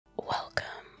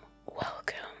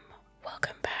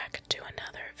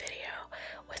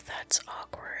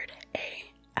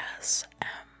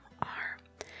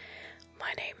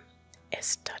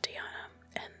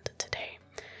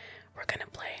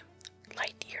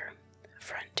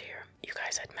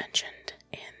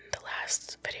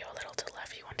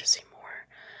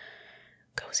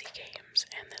cozy games,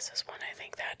 and this is one I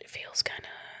think that feels kind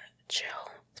of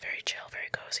chill. It's very chill, very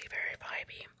cozy, very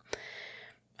vibey,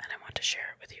 and I want to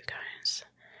share it with you guys.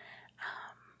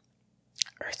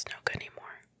 Earth's no good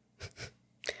anymore.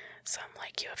 Some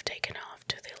like you have taken off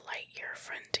to the Lightyear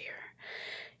Frontier.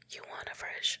 You want a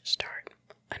fresh start,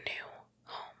 a new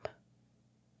home.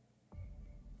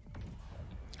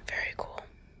 Very cool.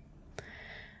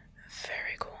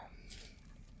 Very cool.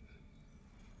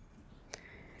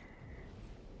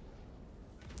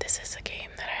 This is a game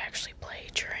that I actually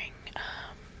played during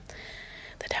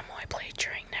the demo I played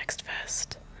during Next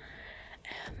Fest,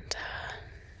 and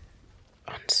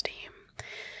on Steam.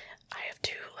 I have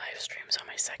 2 live streams on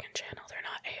my second channel. They're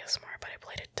not ASMR, but I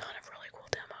played a ton of really cool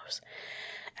demos,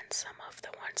 and some of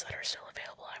the ones that are still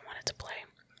available I wanted to play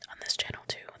on this channel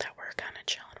too, that were kind of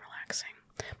chill and relaxing.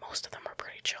 Most of them are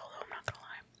pretty chill though, I'm not gonna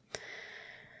lie.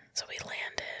 So we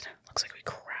landed, looks like we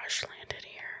crash landed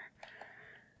here.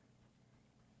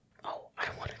 Oh, I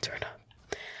want to turn up.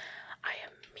 I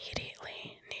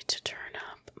immediately need to turn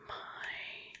up my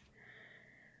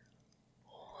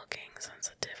looking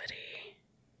sensitivity.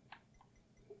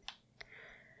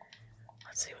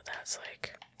 Let's see what that's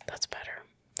like. That's better.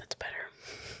 That's better.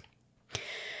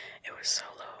 It was so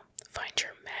low. Find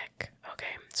your mech.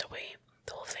 Okay, so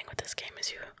the whole thing with this game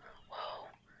is you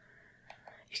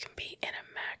can be in a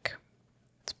mech.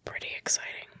 It's pretty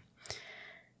exciting.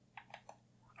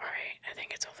 Alright, I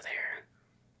think it's over there.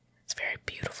 It's a very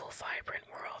beautiful, vibrant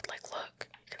world. Like, look,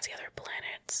 you can see other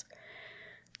planets.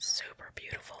 Super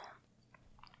beautiful.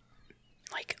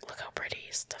 Like, look how pretty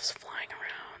stuff's flying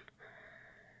around.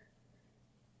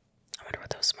 I wonder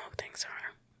what those smoke things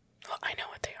are. Well, I know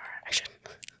what they are. I shouldn't.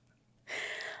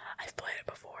 I've played it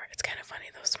before. It's kind of funny,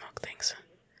 those smoke things.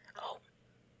 Oh.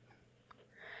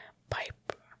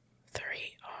 Pipe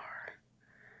 3R.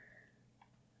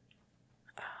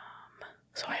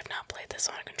 So I have not played this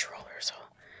on a controller, so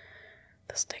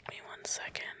this will take me 1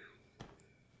 second.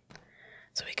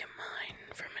 So we can mine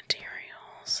for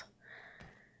materials,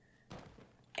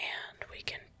 and we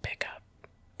can pick up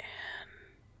and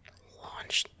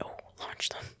launch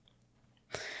them.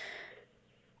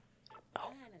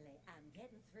 Oh. Finally, I'm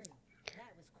getting through.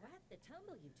 That was quite the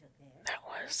tumble you took there. That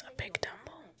was a big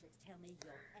tumble. Tell me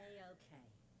you're A-okay.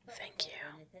 Thank you.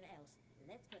 Anything else?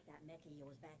 Let's put that mech of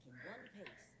yours back in one piece.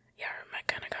 Yeah, our mech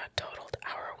kind of got totaled.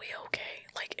 How are we okay?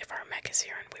 Like, if our mech is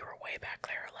here and we were way back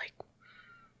there, like,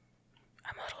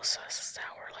 I'm a little sus as to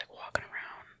how we're, like, walking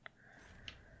around.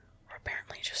 We're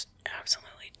apparently just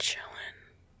absolutely chilling.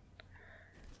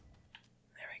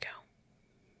 There we go.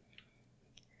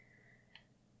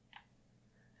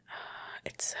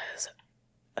 It says,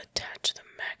 attach the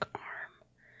mech arm.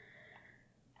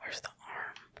 Where's the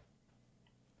arm?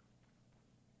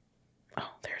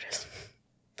 Oh, there it is.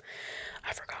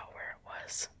 I forgot where it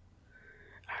was.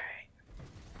 Alright.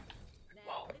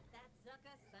 Whoa. Flip that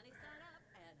sucker sunny side up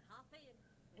and hop in.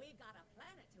 We've got a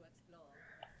planet to explore.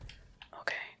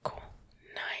 Okay, cool.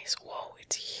 Nice. Whoa,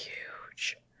 it's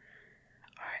huge.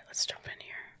 Alright, let's jump in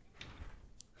here.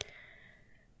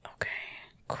 Okay,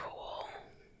 cool.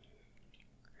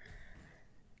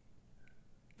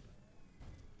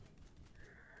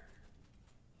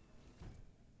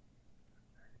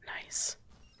 Nice.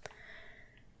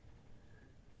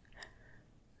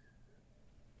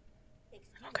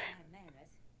 Okay. My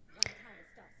manners. One kind of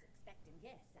starts expecting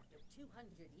guests after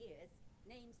 200 years.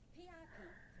 Name's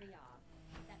PIP3R.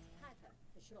 That's Piper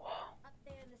for short. Whoa. Up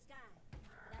there in the sky.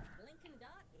 That blinking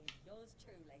dot is yours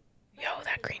truly. Yo,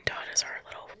 that green dot is our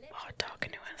little bot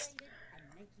talking to us. And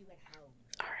make you at home.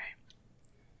 Alright.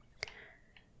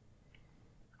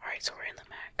 Alright, so we're in the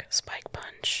mech. Spike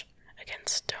punch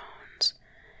against stones.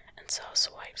 And so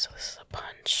swipe. So this is a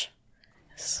punch.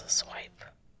 This is a swipe.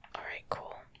 Alright,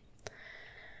 cool.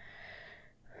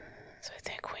 So I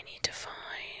think we need to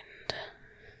find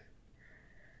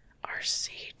our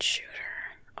seed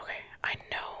shooter. Okay, I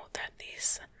know that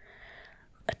these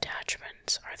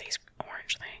attachments are these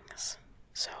orange things,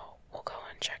 so we'll go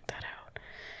and check that out.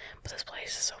 But this place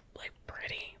is so, like,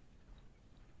 pretty.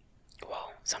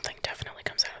 Whoa, something definitely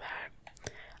comes out of that.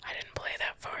 I didn't play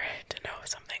that far to know if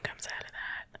something comes out of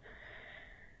that.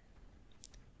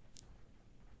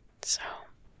 So,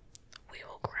 we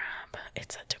will grab,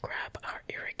 it's to grab our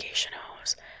irrigation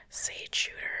hose, sage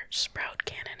shooter, sprout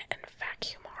cannon, and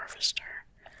vacuum harvester.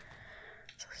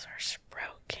 So this is our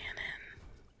sprout cannon.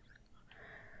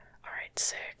 Alright,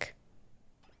 sick.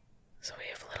 So we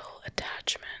have little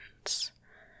attachments.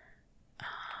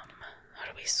 How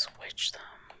do we switch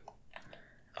them?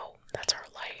 Oh, that's our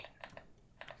light.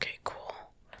 Okay, cool.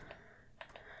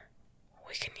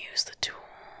 We can use the tool.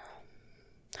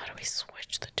 How do we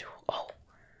switch the tool? Oh,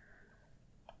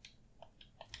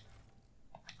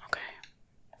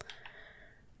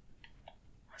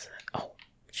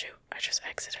 just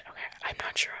exited. Okay, I'm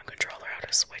not sure on controller how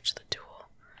to switch the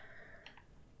tool.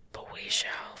 But we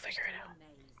shall figure it out.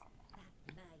 That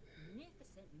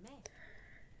magnificent mech.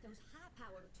 Those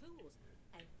high-powered tools.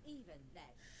 And even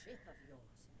that ship of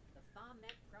yours. The Farm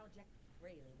Mech project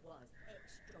really was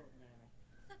extraordinary.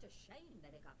 Such a shame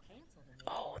that it got cancelled.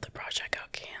 Oh, the project got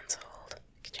cancelled.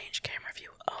 Change camera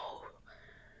view. Oh.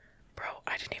 Bro,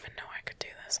 I didn't even know I could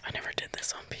do this. I never did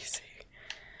this on PC.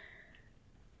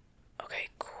 Okay,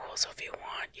 cool. So if you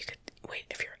want, you could wait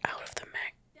if you're out of the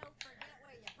mech. Don't forget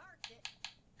where you parked it.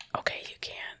 Okay, you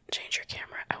can change your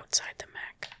camera outside the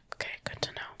mech. Okay, good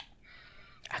to know.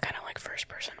 I kind of like first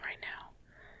person right now.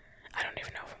 I don't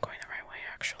even know if I'm going the right way,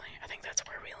 actually. I think that's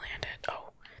where we landed.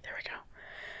 Oh, there we go.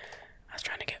 I was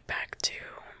trying to get back to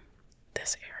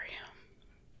this area.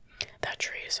 That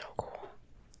tree is so cool.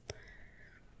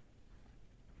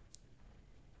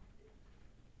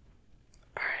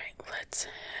 Alright, let's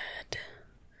head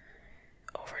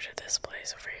over to this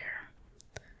place over here.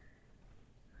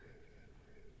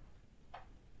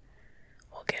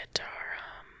 We'll get our,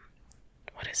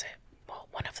 what is it? Well,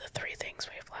 one of the 3 things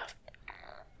we have left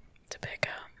to pick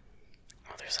up.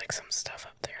 Oh, there's like some stuff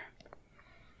up there.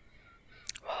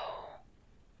 Whoa.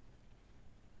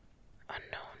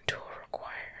 Unknown tool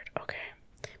required. Okay,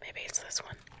 maybe it's this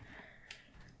one.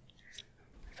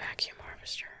 Vacuum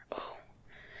harvester. Oh,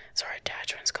 so our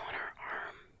attachments go on our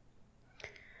arm.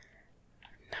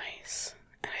 Nice.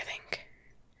 And I think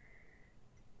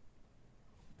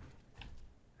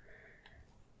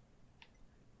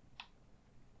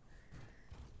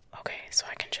okay, so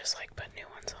I can just like put new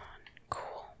ones on.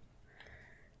 Cool.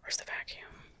 Where's the vacuum?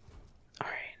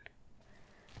 Alright.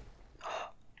 Oh.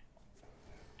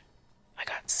 I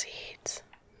got seeds.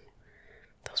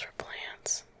 Those were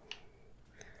plants.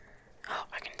 Oh,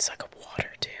 I can suck up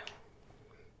water too.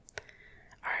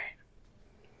 Alright.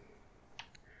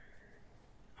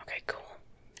 Okay, cool.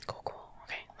 Cool.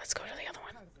 Okay, let's go to the other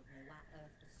one.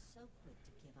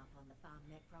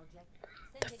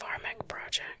 The Farm Mech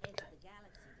project.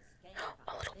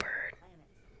 A little bird.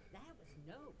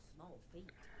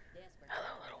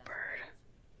 Hello, little bird.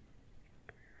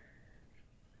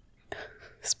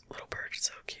 This little bird is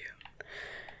so cute.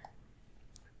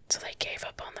 So they gave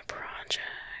up on the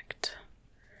project.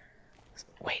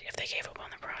 Wait, if they gave up on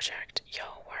the project, yo,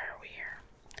 why are we here?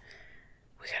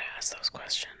 We gotta ask those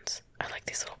questions. I like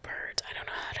these little birds. I don't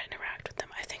know how to interact with them.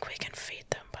 I think we can feed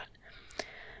them, but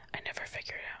I never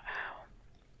figured out how.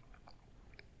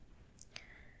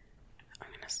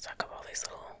 I'm gonna suck up all these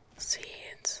little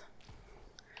seeds.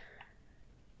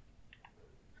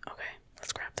 Okay,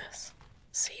 let's grab this.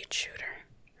 Seed shooter.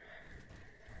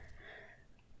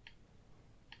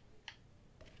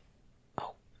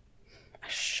 Oh, I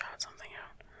shot something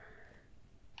out.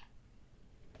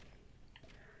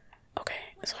 Okay,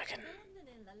 so I can.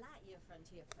 Abandoning the Lightyear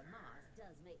Frontier for Mars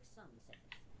does make some sense.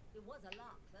 It was a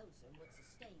lot closer and would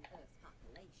sustain Earth's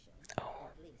population, Oh.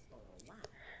 at least for a while.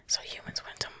 So humans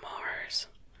went to Mars.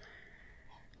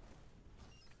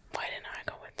 Why didn't I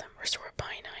go with them? Restore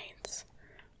Pinites.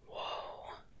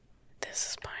 Whoa. This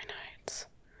is Pinites.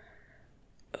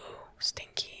 Ooh,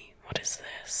 stinky. What is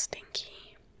this?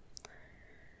 Stinky.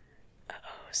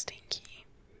 Uh-oh, stinky.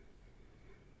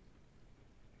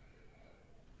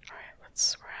 Alright,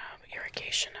 let's grab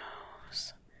irrigation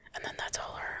hose. And then that's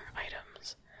all our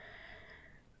items.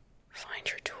 Find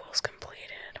your tools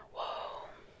completed. Whoa.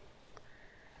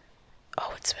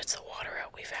 Oh, it spits the water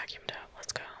out we vacuumed out.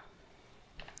 Let's go.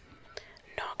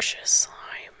 Noxious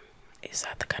slime. Is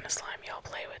that the kind of slime y'all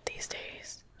play with these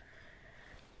days?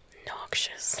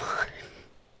 Noxious slime.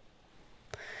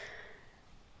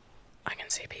 I can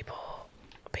see people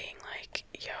being like,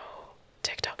 yo,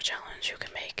 TikTok challenge, you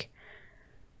can make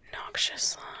noxious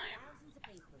slime.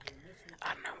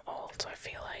 I don't know, I'm old, so I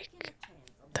feel like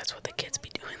that's what the kids be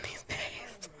doing these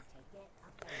days.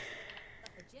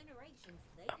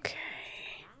 Okay.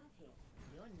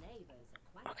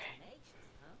 Okay.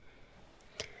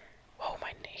 Whoa,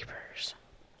 my neighbors.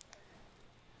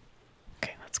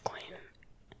 Okay, let's clean.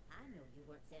 I know you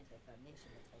weren't sent here for a mission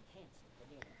that's been canceled for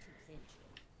nearly 2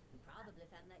 centuries. You probably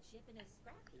found that ship in a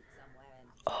scrap heap somewhere and...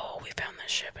 Oh, we found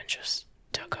this ship and just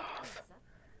took off.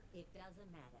 It doesn't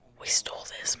matter anymore. We stole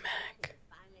this mech.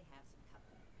 Finally have some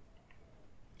company.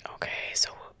 Okay,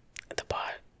 so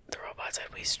the robot said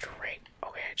we straight...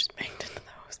 Okay, I just banged into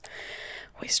those.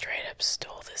 We straight up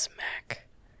stole this mech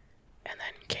and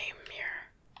then came here.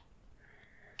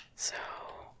 So,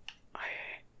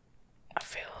 I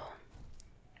feel...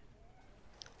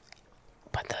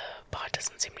 But the bot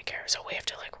doesn't seem to care, so we have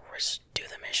to like do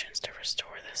the missions to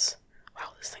restore this.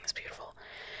 Wow, this thing is beautiful.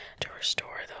 To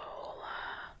restore the whole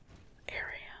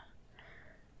area.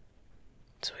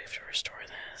 have to restore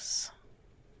this.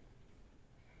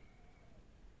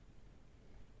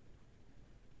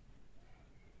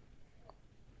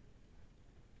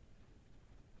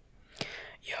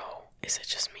 Yo, is it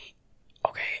just me?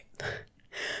 Okay,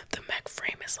 the mech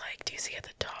frame is like, do you see at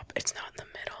the top? It's not in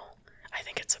the middle. I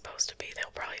think it's supposed to be.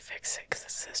 They'll probably fix it because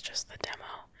this is just the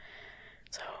demo.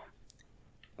 So,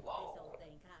 whoa. This old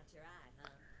thing caught your eye,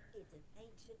 huh? It's an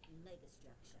ancient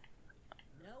megastructure.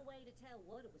 No way to tell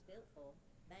what it was built for.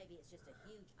 Maybe it's just a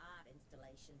huge art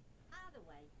installation. Either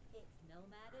way, it's no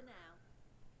matter now.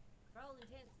 For all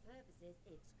intents and purposes,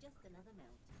 it's just another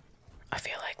mountain. I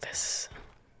feel like this.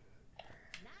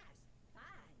 Nice,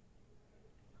 fine.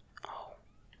 Oh.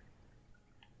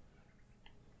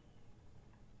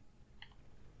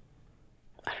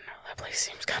 I don't know, that place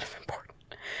seems kind of important.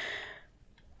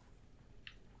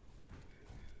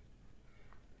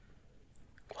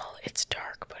 Well, it's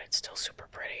dark, but it's still super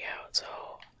pretty out, so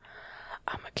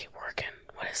I'm gonna keep working.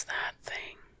 What is that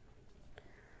thing?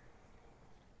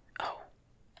 Oh,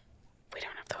 we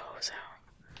don't have the hose out.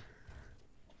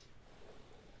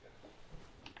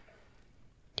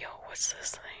 Yo, what's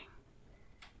this thing?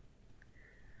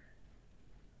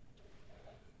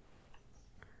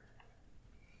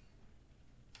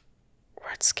 We're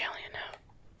at Scallion now.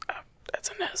 Oh, that's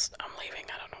a nest. I'm leaving.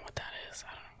 I don't know what that is.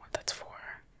 I don't know what that's for.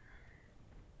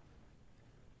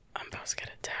 I'm about to get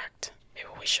attacked. Maybe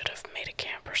we should have made a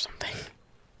camp or something.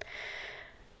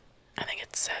 I think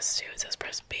it says too. It says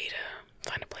press B to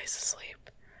find a place to sleep.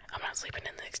 I'm not sleeping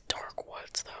in these dark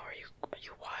woods though. Are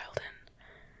you wildin'?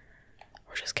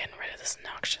 We're just getting rid of this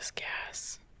noxious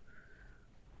gas.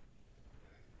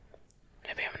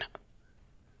 Maybe I'm not.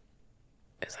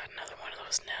 Is that another one of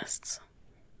those nests?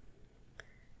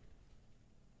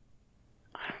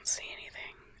 I don't see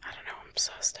anything. I don't know. I'm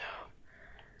sussed out.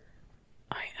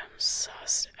 I am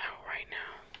sussed out right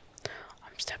now.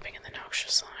 I'm stepping in the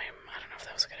noxious slime. I don't know if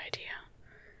that was a good idea.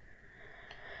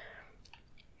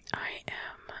 I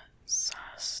am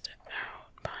sussed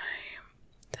out by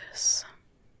this.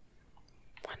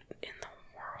 What in the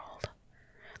world?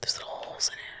 There's little holes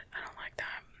in it. I don't like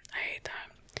that. I hate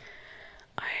that.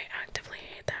 I actively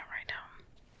hate that right now.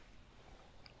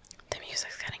 The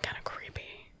music's getting kind of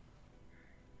creepy.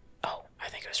 Oh, I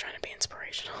think it was trying to be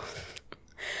inspirational.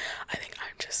 I think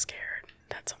I'm just scared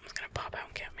that something's gonna pop out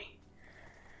and get me.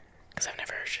 Because I've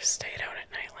never just stayed out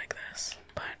at night like this.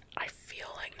 But I feel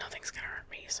like nothing's gonna hurt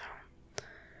me, so.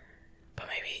 But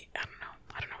maybe, I don't know.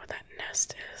 I don't know what that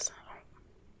nest is. Oh.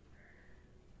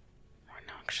 More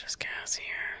noxious gas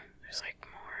here. There's like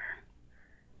more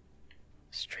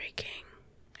streaking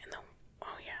in the.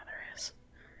 Oh, yeah, there is.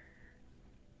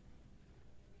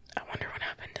 I wonder what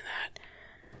happened to that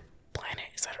planet.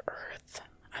 Is that Earth?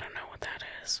 I don't know what that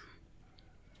is.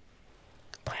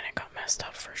 Planet got messed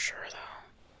up for sure,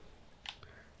 though.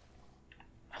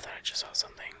 I thought I just saw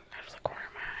something out of the corner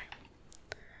of my eye.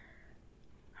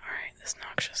 Alright, this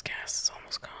noxious gas is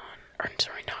almost gone. Or,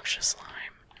 sorry, noxious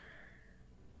slime.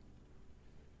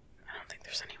 I don't think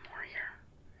there's any more here.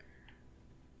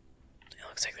 It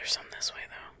looks like there's some this way,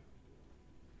 though.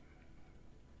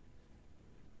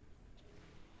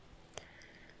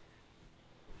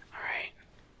 Alright.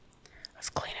 Let's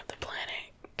clean up the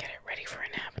planet, get it ready for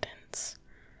inhabitants.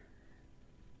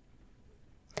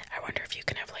 I wonder if you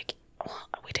can have, like, well,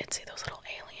 we did see those little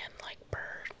alien, like,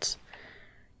 birds.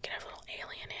 You can have little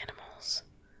alien animals.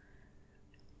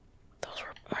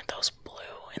 Weren't those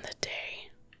blue in the day?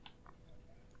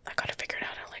 I gotta figure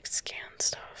out how to, like, scan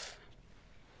stuff.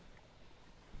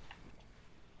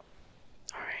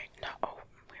 Alright, no, oh,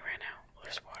 we ran out.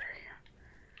 There's water here.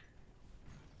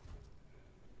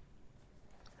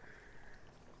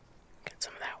 Get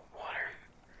some of that water.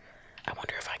 I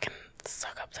wonder if I can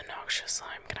suck up the noxious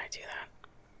slime. Can I do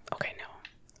that? Okay, no.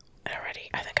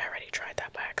 I think I already tried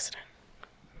that by accident.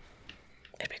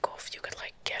 It'd be cool if you could,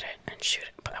 like, get it and shoot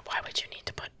it. But why would you need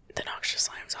to put the noxious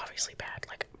slime's obviously bad.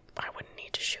 Like, I wouldn't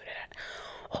need to shoot it at.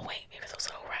 Oh, wait, maybe those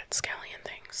little rat scallion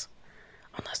things.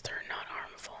 Unless they're not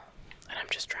harmful. And I'm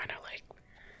just trying to, like,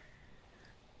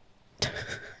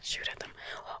 shoot at them.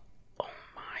 Oh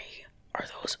my. Are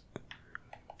those.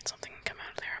 Something can come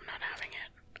out of there. I'm not having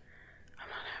it. I'm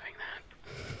not having that.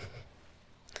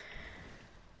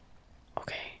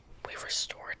 Okay, we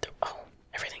restored the. Oh,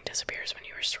 everything disappears when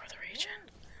you restore the region.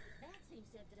 That seems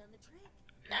to have done the trick.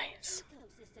 Nice. The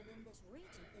ecosystem in this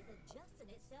region is adjusting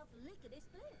itself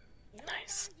lickety-split. In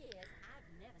Nice. all my years, I've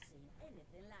never seen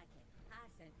anything like it. I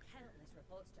sent countless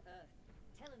reports to Earth,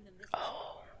 telling them this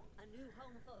Oh. was a new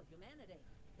home for humanity.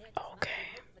 There just might Okay.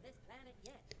 be hope for this planet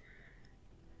yet.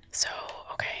 So,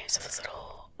 okay, so this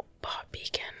little bot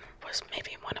beacon was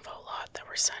maybe one of a lot that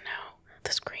were sent out.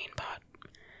 This green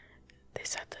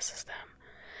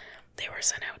were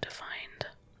sent out to find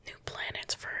new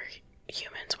planets for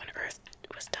humans when Earth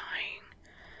was dying.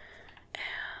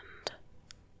 And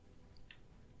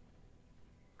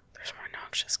there's more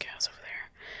noxious gas over there.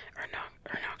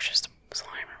 Or noxious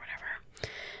slime or whatever.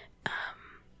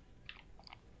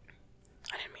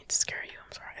 I didn't mean to scare you,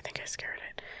 I'm sorry. I think I scared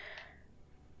it.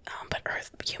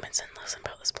 But humans didn't listen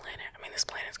about this planet. I mean, this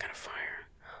planet's gonna fire.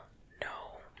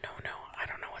 No. I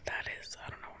don't know what that is. I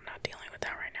don't know. I'm not dealing with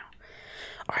that right now.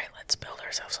 Alright, let's build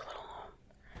ourselves a little home.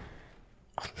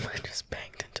 Oh, I just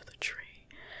banged into the tree.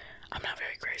 I'm not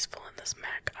very graceful in this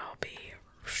mech. I'll be,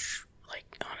 like,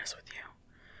 honest with you.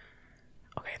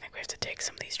 Okay, I think we have to take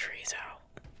some of these trees out.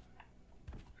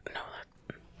 No,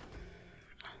 that...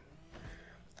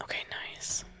 Okay,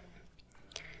 nice.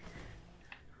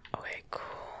 Okay, cool.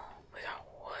 We got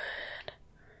wood.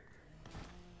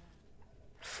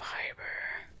 Fiber.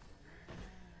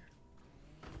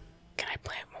 Can I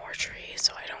plant more trees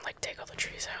so I don't, like, take all the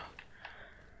trees out?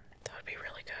 That would be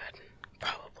really good.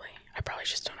 Probably. I probably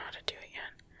just don't know how to do it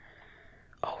yet.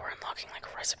 Oh, we're unlocking,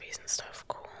 like, recipes and stuff.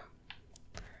 Cool.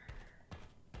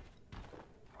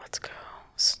 Let's go.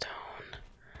 Stone.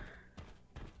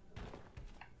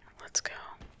 Let's go.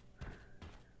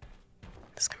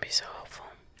 This can be so helpful.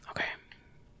 Okay.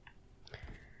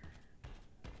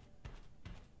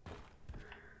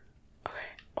 Okay.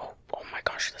 Oh my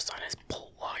gosh, the sun is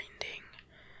blinding.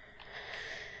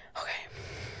 Okay.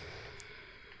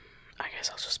 I guess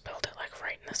I'll just build it like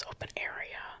right in this open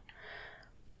area.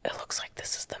 It looks like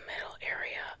this is the middle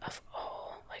area of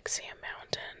all. Like, see a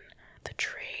mountain, the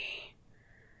tree,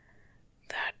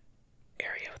 that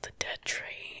area with the dead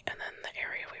tree, and then the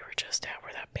area we were just at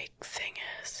where that big thing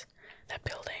is, that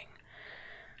building.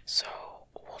 So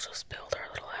we'll just build our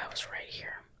little house right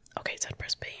here. Okay, it said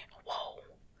press B. Whoa.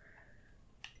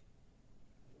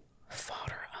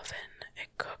 Fodder oven. It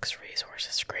cooks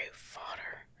resources. Great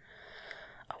fodder.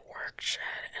 A work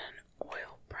shed and an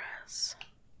oil press.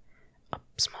 A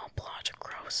small plot to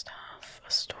grow stuff.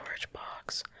 A storage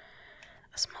box.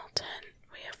 A small tent.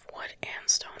 We have wood and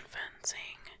stone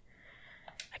fencing.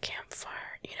 A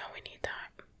campfire. You know we need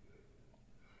that.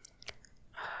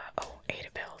 Oh, A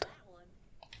to build.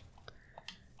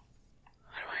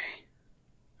 How do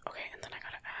I... Okay, and then I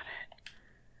gotta add it.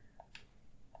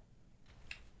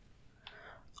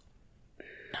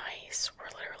 Nice.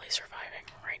 We're literally surviving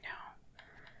right now.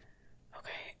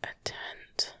 Okay, a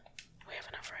tent. We have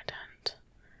enough for a tent.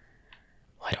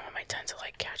 Well, I don't want my tent to,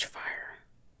 like, catch fire.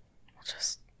 We'll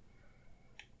just...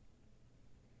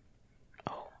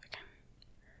 Oh, I can...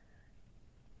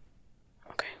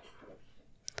 Okay.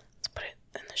 Let's put it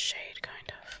in the shade,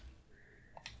 kind of.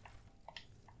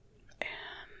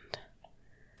 And...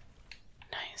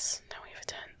 Nice. Now we have a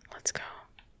tent. Let's go.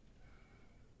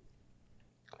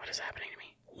 What is happening to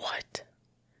me? What?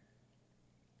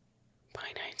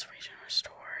 Binites region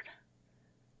restored.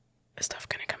 Is stuff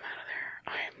gonna come out of there?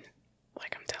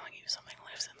 I'm telling you, something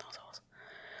lives in those holes.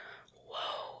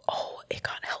 Whoa. Oh, it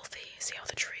got healthy. See how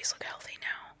the trees look healthy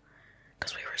now?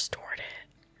 Because we restored it.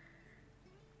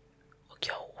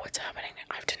 Yo, what's happening?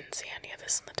 I didn't see any of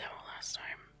this in the demo last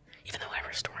time. Even though I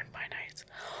restored Binites.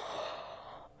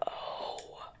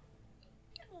 Oh.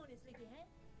 Good morning, Sleepyhead.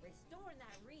 Restoring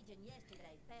that region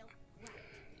yesterday felt great.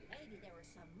 Maybe there was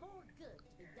some more good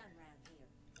to be done around here.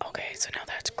 Okay, so now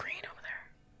that's green over there.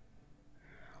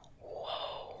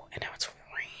 Whoa, and now it's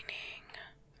raining.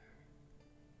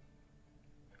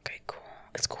 Okay, cool.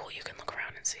 It's cool you can look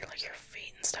around and see, like, your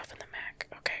feet and stuff in the mech.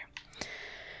 Okay.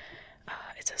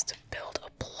 It says to build a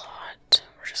plot.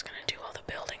 We're just gonna do all the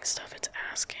building stuff it's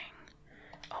asking.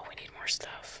 Oh, we need more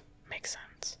stuff. Makes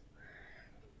sense.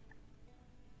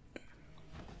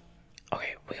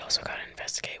 Okay, we also gotta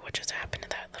investigate what just happened to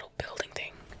that little building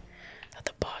thing that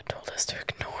the bot told us to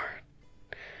ignore.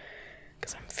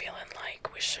 Because I'm feeling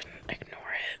like we shouldn't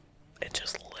ignore it. It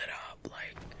just lit up,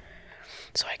 like...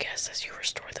 So I guess as you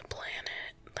restore the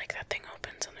planet, like, that thing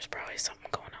opens and there's probably something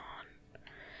going on.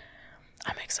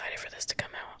 I'm excited for this to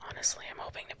come out, honestly. I'm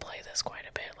hoping to play this quite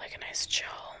a bit, like a nice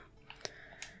chill,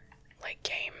 like,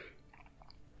 game.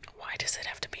 Why does it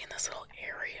have to be in this little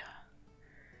area?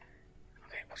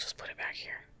 Okay, we'll just put it back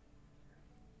here.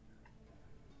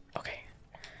 Okay.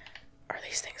 Are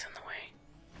these things in the way?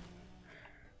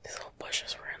 These little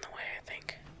bushes were in the way, I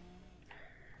think.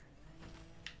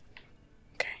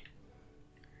 Okay.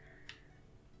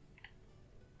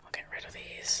 I'll get rid of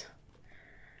these.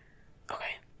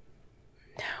 Okay.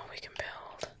 Now we can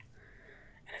build.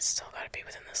 And it's still gotta be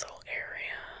within this little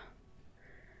area.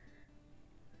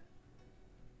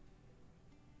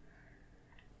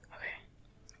 Okay.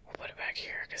 We'll put it back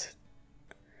here, because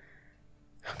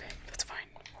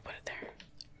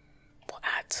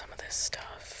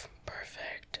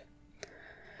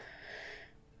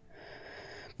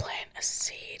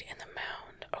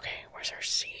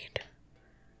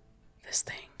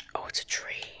thing? Oh, it's a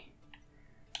tree.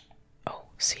 Oh,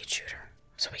 seed shooter.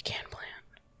 So we can plant.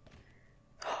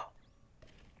 Oh.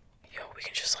 Yo, we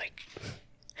can just like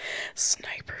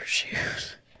sniper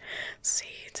shoot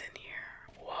seeds in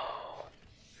here. Whoa.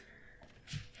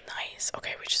 Nice.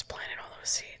 Okay, we just planted all those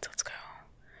seeds. Let's go.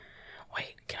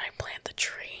 Wait, can I plant the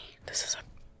tree? This is a...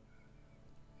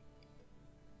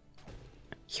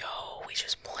 Yo, we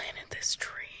just planted this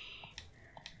tree.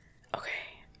 Okay,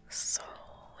 so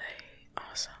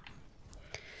awesome.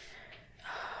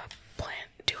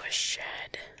 Do a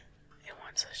shed. It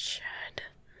wants a shed.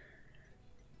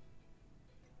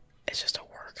 It's just a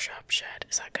workshop shed.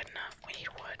 Is that good enough? We need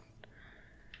wood.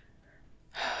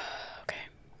 Okay,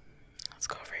 let's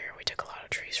go over here. We took a lot of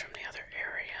trees from the other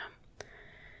area.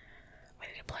 We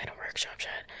need to plant a workshop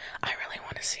shed. I really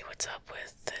want to see what's up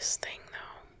with this thing,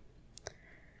 though.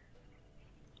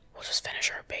 We'll just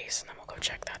finish our base and then we'll go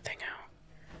check that thing out.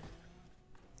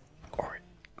 Or,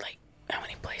 like, how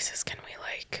many places can we,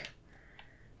 like...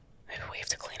 Maybe we have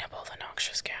to clean up all the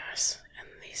noxious gas in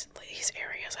these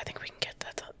areas. I think we can get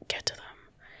to them.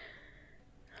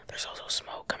 There's also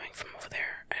smoke coming from over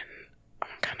there, and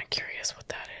I'm kind of curious what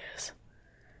that is.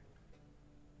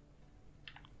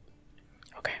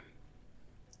 Okay.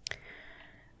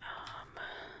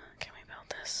 Can we build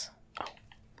this? Oh,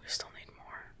 we still need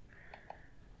more.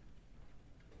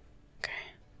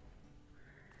 Okay.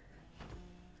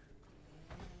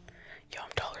 Yo,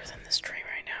 I'm taller than this tree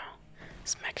right now.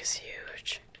 This mech is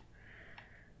huge.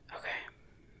 Okay.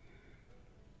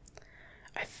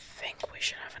 I think we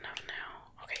should have enough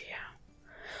now. Okay, yeah.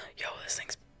 Yo, this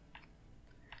thing's...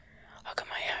 How come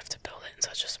I have to build it in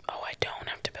such a... Oh, I don't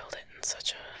have to build it in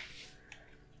such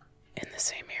a... In the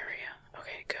same area.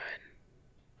 Okay, good.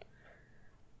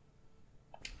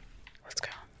 Let's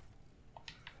go.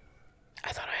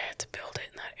 I thought I had to build it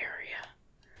in that area.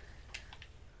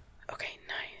 Okay,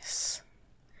 nice.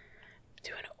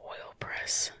 Do an oil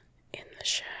press in the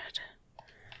shed.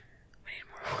 We need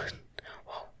more wood.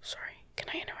 Whoa, sorry. Can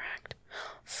I interact?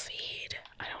 Feed.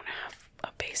 I don't have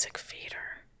a basic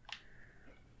feeder.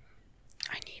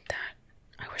 I need that.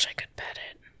 I wish I could pet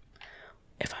it.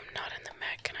 If I'm not in the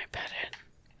mech, can I pet it?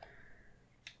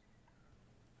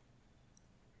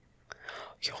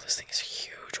 Yo, this thing is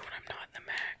huge when I'm not in the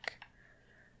mech.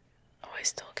 Oh, I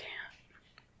still can't.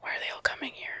 Why are they all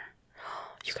coming here?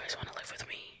 You guys want to live with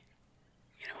me?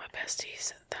 You know what,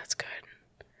 besties? That's good.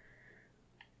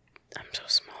 I'm so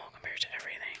small compared to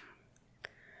everything.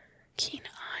 Keen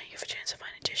eye. You have a chance to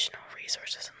find additional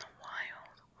resources in the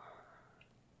wild.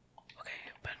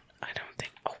 Okay, but I don't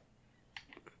think... Oh.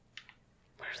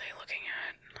 What are they looking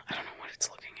at? I don't know what it's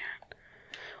looking at.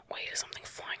 Wait, is something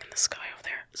flying in the sky over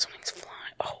there? Something's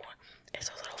flying. Oh, it's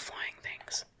those little flying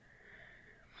things.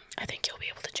 I think you'll be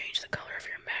able to change the color of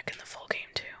your mech in the full game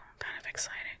too. Kind of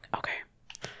exciting. Okay.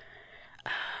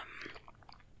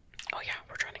 Oh yeah,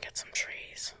 we're trying to get some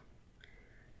trees.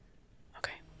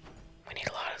 Okay. We need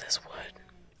a lot of this wood.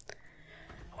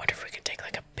 I wonder if we can take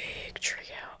like a big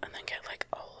tree out and then get like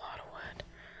a lot of wood.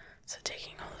 So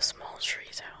taking all the small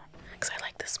trees out. Because I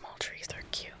like the small trees, they're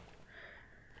cute.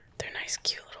 They're nice,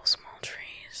 cute little small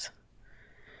trees.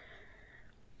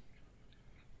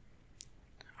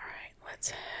 Alright, let's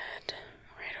head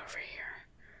right over here.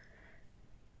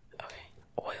 Okay,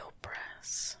 oil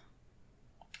press.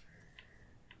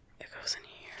 It goes in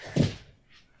here.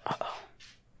 Uh-oh.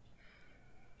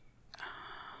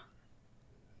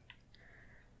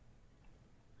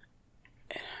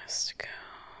 It has to go.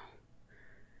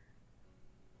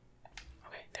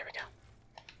 Okay, there we go.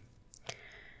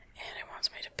 And it wants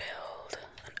me to build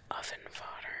an oven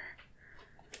fodder.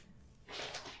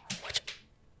 Which,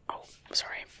 oh,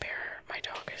 sorry, Bear, my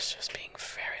dog is just being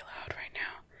very loud right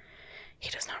now. He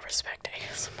does not respect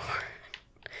ASMR.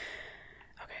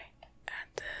 Okay, add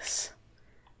this.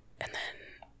 And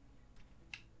then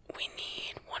we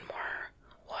need one more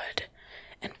wood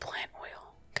and plant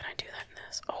oil. Can I do that in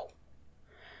this? Oh.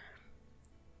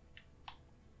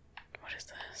 What is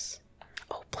this?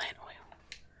 Oh, plant oil.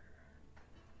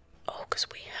 Oh, because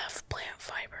we have plant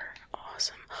fiber.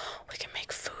 Awesome. We can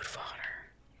make food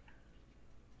fodder.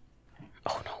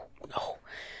 Oh, no. No.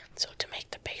 So to make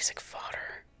the basic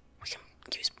fodder, we can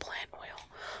use plant oil.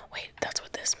 Wait, the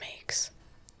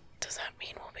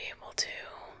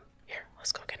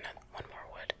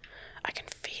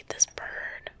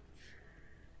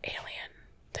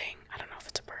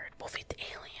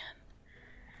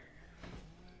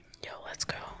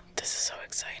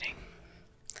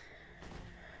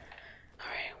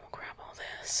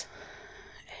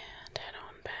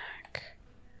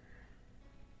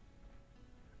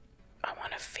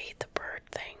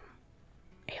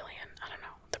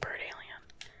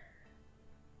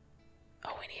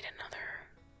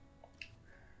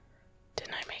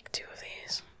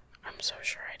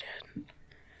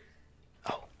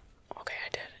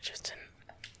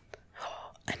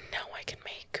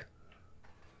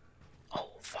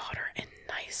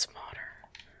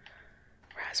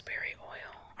raspberry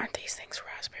oil. Aren't these things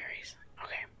raspberries?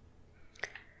 Okay.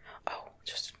 Oh,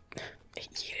 just it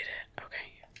yeeted it.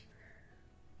 Okay.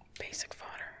 Basic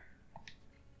fodder.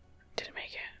 Did it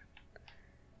make it?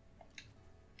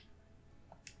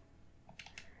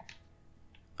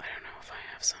 I don't know if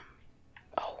I have some.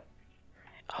 Oh.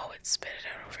 Oh, it spit it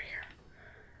out over here.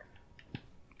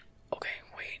 Okay,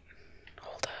 wait.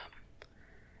 Hold up.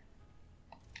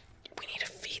 We need to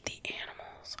feed the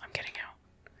animals. I'm getting out.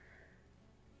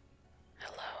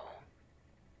 Hello.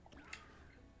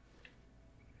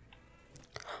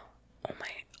 Oh my.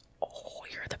 Oh,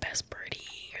 you're the best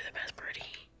birdie. You're the best birdie.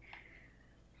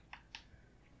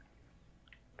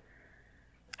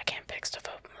 I can't pick stuff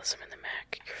up unless I'm in the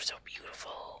Mech. You're so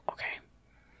beautiful. Okay.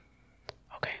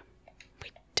 Okay. We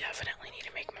definitely need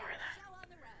to make more of that.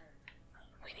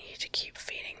 We need to keep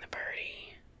feeding the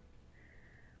birdie.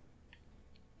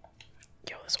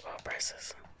 Yo, this oil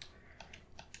prices.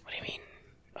 What do you mean?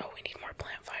 Oh, we need more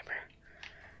plant fiber.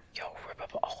 Yo, rip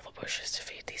up all the bushes to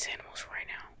feed these animals right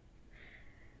now.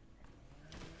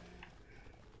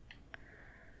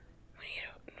 We need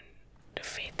to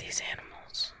feed these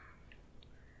animals.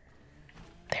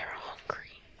 They're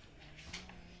hungry.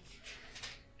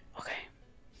 Okay.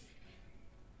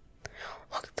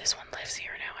 Look, this one lives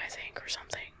here now, I think, or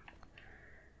something.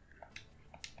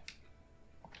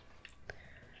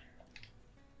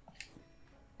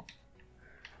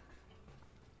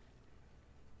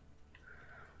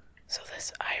 So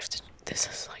this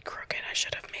is like crooked. I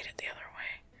should have made it the other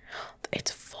way.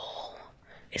 It's full.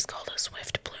 It's called a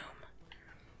swift bloom.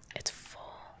 It's full.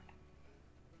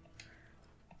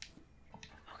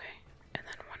 Okay, and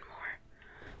then one more.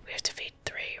 We have to feed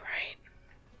 3, right?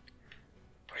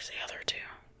 Where's the other 2?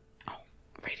 Oh,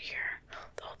 right here.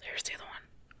 Oh, there's the other one.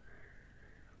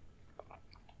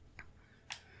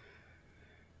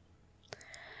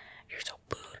 You're so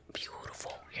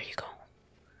beautiful. Here you go.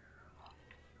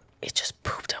 It just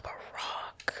pooped up a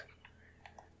rock.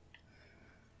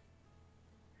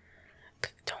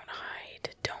 Don't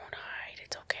hide. Don't hide.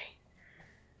 It's okay.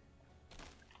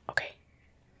 Okay.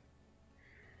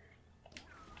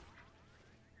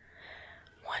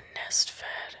 One nest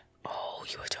fed. Oh,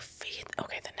 you have to feed.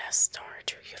 Okay, the nests don't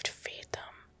hurt you. You have to feed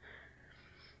them.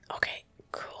 Okay,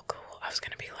 cool, cool. I was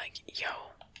gonna be like, yo,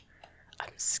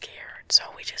 I'm scared. So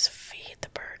we just feed the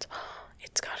birds.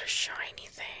 It's got a shiny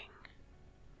thing.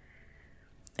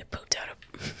 It pooped out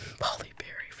a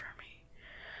polyberry for me.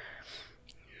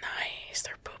 Nice.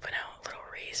 They're pooping out little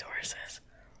resources.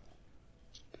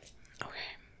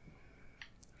 Okay.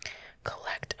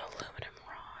 Collect aluminum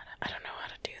rod. I don't know how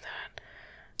to do that.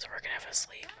 So we're gonna have a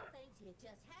sleep.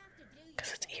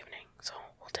 Because it's evening, so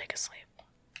we'll take a sleep.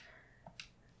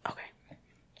 Okay.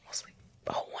 We'll sleep.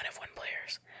 Oh, 1 of 1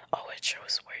 players. Oh, it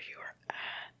shows where you are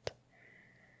at.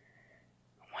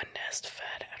 1 nest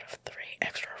fed out of 3.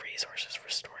 Extra resources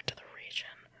restored to the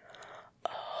region.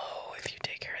 Oh, if you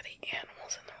take care of the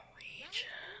animals in the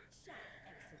region.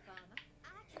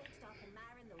 I can't stop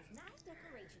admiring those nice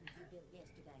decorations you built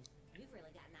yesterday. You've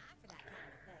really got an eye for that kind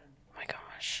of thing. Oh my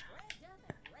gosh. Revved up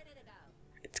and ready to go.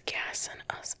 It's gassing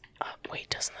us up. Wait,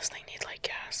 doesn't this thing need like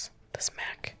gas? This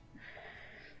Mech.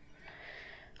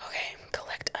 Okay,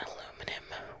 collect aluminum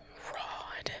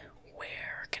rod.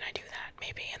 Where can I do that?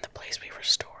 Maybe in the place we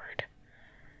restored.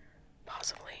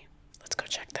 Possibly. Let's go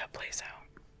check that place out.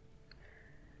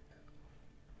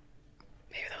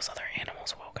 Maybe those other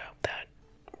animals woke up. That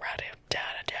data,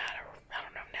 I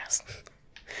don't know, nest.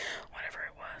 Whatever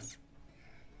it was.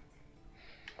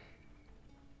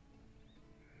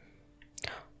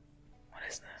 What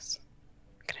is this?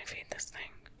 Can I feed this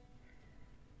thing?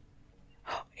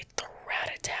 Oh, it's the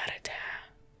rat-a-tat-a-tat.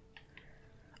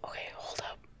 Okay, hold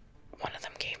up. One of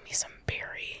them gave me some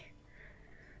berry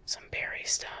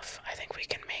stuff. I think we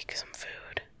can make some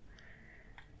food.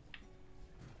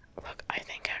 Look, I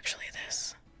think actually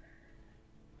this.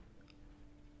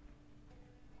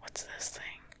 What's this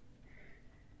thing?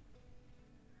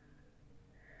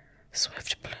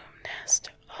 Swift bloom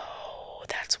nest. Oh,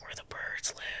 that's where the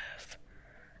birds live.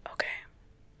 Okay.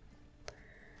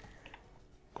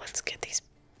 Let's get these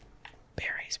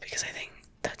berries because I think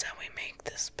that's how we make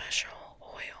this special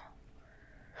oil.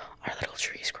 Our little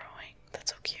tree's growing.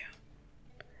 That's so cute.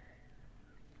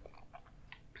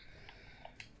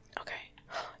 Okay.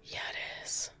 Yeah, it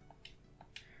is.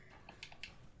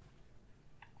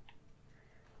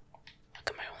 How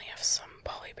come I only have some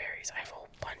polyberries? I have a whole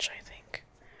bunch, I think.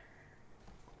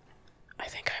 I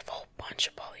think I have a whole bunch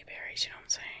of polyberries, you know what I'm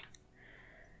saying?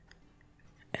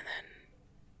 And then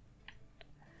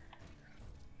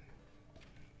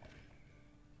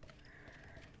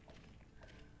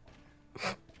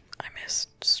I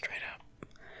missed straight up.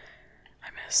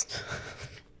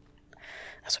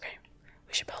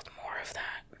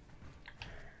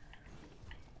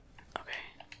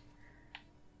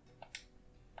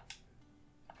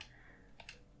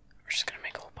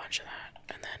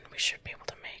 should be able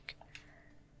to make.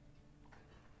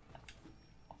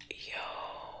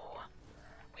 Yo,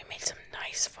 we made some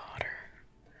nice fodder.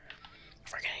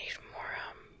 We're gonna need more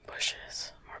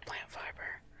bushes, more plant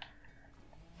fiber.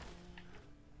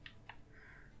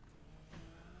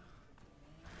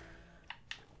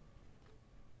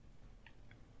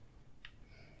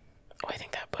 Oh, I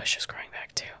think that bush is growing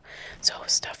back too. So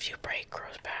stuff you break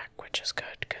grows back, which is good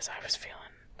because I was feeling.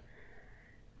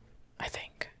 I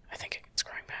think it's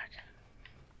growing back.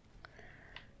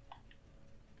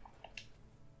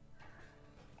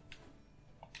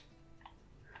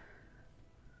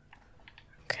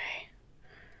 Okay.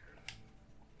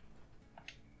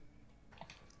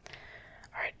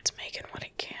 Alright, it's making what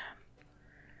it can.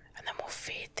 And then we'll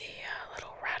feed the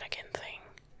little ratigan thing.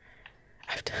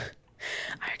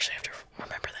 I actually have to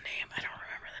remember the name. I don't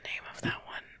remember the name of that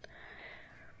one.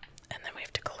 And then we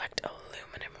have to collect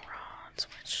aluminum rods,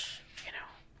 which, you know.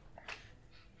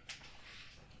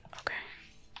 Okay.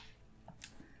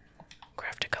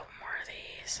 Craft a couple more of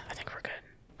these. I think we're good.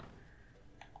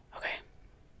 Okay.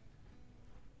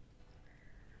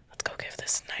 Let's go give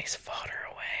this nice fodder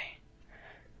away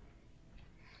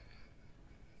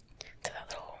to that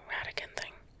little ratigan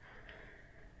thing.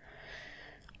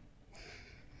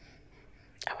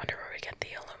 I wonder where we get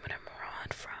the aluminum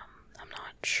rod from. I'm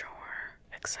not sure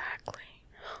exactly.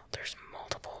 There's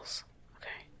multiples.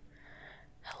 Okay.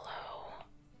 Hello.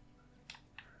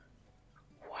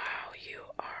 Wow, you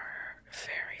are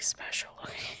very special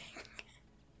looking.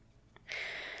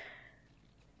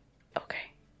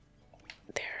 Okay.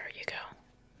 There you go.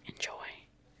 Enjoy.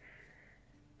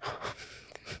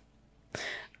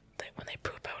 When they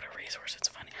poop out a resource, it's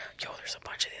funny. Yo, there's a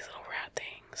bunch of these little rat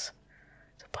things.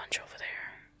 There's a bunch over there.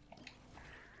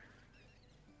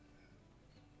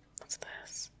 What's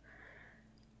this?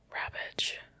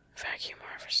 Rabbage. Vacuum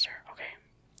harvester. Okay.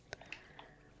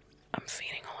 I'm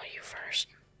feeding all of you first.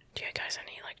 Do you guys have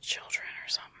any, like, children or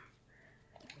something?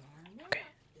 Okay.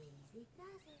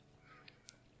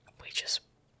 We just...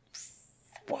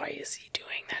 Why is he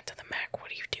doing that to the mech?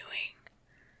 What are you doing?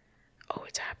 Oh,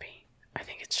 it's happy. I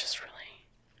think it's just really...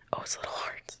 Oh, it's little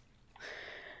hearts.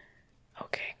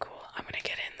 Okay, cool. I'm gonna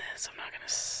get in this. I'm not gonna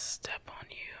step on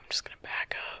you. I'm just gonna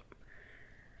back up.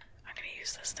 I'm gonna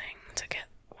use this thing to get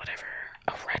whatever.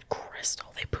 A red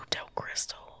crystal. They pooped out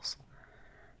crystals.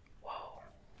 Whoa.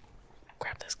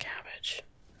 Grab this cabbage.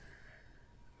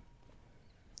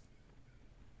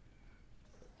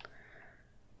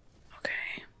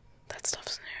 Okay. That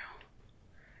stuff's new.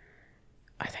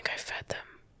 I think I fed them.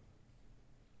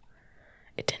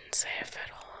 It didn't say I fed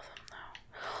all of them,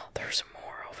 though. There's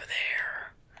more over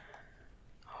there.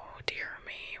 Oh, dear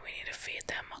me. We need to feed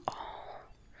them all.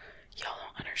 Y'all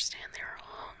don't understand. They're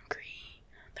hungry.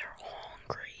 They're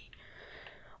hungry.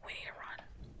 We need to run.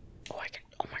 Oh,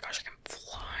 oh my gosh, I can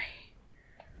fly.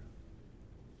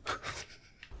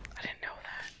 I didn't know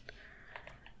that.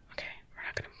 Okay, we're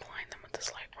not gonna blind them with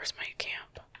this light. Where's my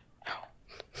camp? Oh,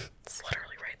 it's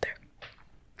literally right there.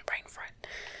 Right in front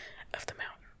of the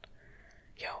mountain.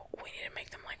 Yo, we need to make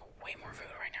them, like, way more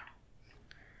food right now.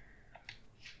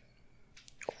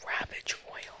 Rabbage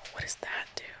oil. What does that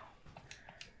do?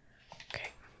 Okay,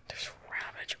 there's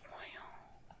rabbage oil.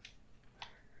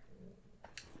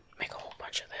 Make a whole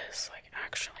bunch of this. Like,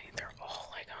 actually, they're all,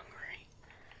 like, hungry.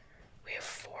 We have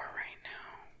 4 right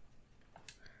now.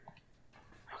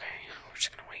 Okay, we're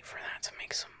just gonna wait for that to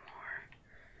make some more.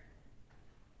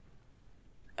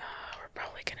 We're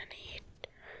probably gonna need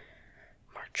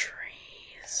more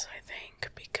trees, I think,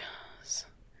 because...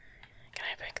 Can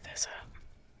I pick this up?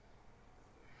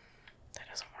 That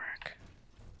doesn't work.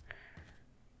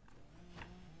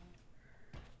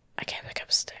 I can't pick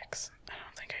up sticks. I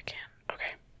don't think I can.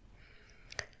 Okay.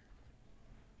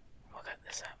 We'll cut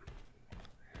this up.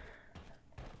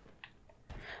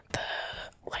 The,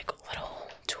 like, little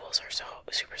tools are so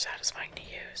super satisfying to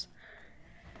use.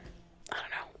 I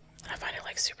don't know. I find it,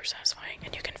 like, super satisfying,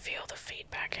 and you can feel the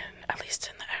feedback at least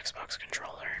in the Xbox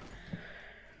controller.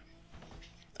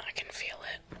 I can feel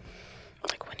it.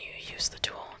 Like, when you use the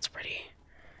tool, it's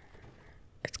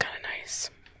kind of nice.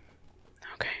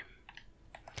 Okay.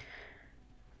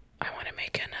 I want to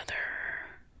make another,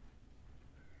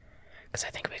 because I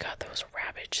think we got those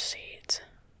rabbage seeds.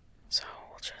 So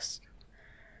we'll just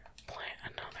plant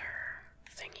another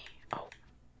thingy. Oh.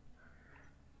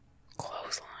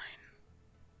 Clothesline.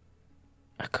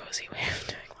 A cozy way of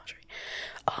doing laundry.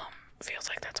 Feels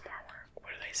like that's more work.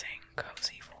 What are they saying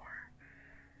cozy for?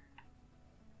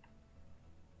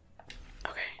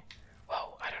 Okay.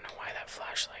 Whoa, I don't know why that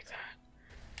flashed like that.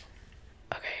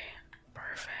 Okay,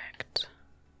 perfect.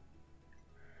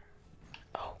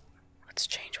 Oh, let's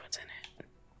change what's in it.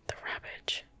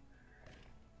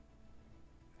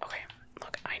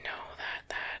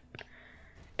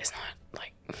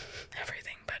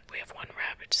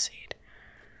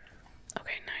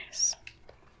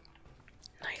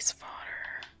 nice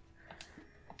fodder.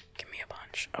 Give me a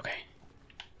bunch. Okay.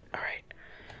 Alright.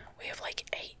 We have like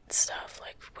 8 stuff.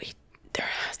 Like, there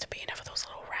has to be enough of those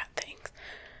little rat things.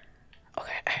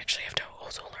 Okay, I actually have to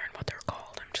also learn what they're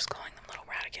called. I'm just calling them little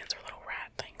ratikins or little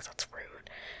rat things. That's rude.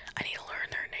 I need to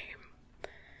learn their name.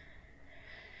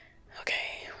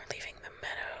 Okay, we're leaving the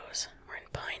meadows. We're in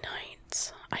Pine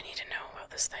Heights. I need to know about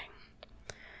this thing.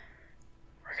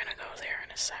 We're gonna go there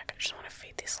in a sec. I just want to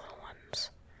feed these little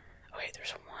ones. Okay,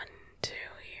 there's 1, 2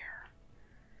 here.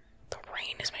 The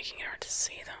rain is making it hard to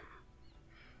see them.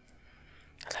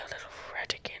 Hello, little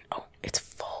ratican. Oh, it's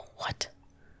full. What?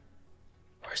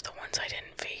 Where's the ones I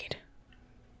didn't feed?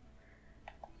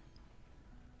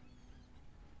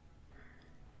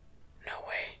 No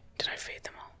way. Did I feed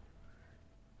them all?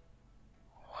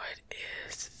 What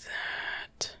is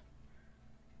that?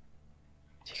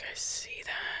 Do you guys see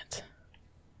that?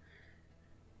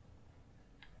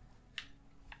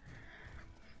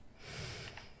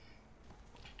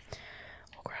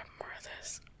 We'll grab more of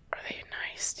this. Are they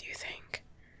nice, do you think?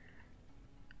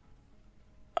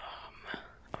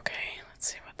 Okay, let's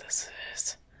see what this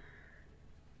is.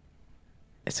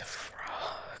 It's a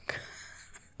frog.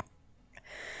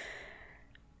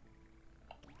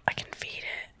 I can feed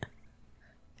it.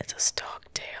 It's a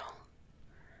stocktail.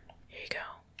 Here you go.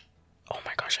 Oh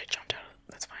my gosh, I jumped out.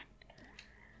 That's fine.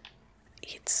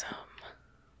 Eat some.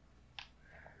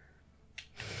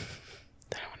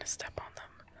 I don't want to step on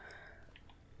them.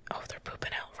 Oh, they're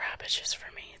pooping out rabbages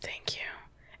for me. Thank you.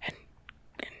 And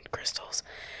crystals.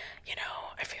 You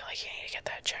know, I feel like you need to get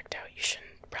that checked out. You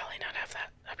shouldn't probably not have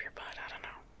that up your butt. I don't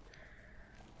know.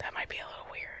 That might be a little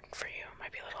weird for you.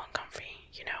 Might be a little uncomfy,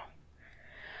 you know.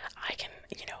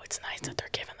 It's nice that they're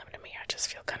giving them to me. I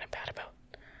just feel kind of bad about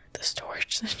the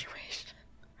storage situation.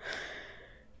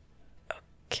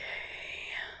 Okay.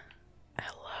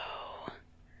 Hello.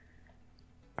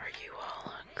 Are you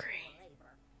all hungry?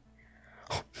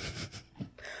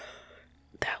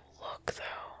 That look,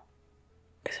 though.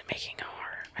 Is it making a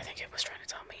heart? I think it was trying to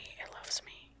tell me it loves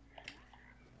me.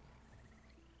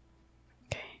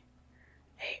 Okay.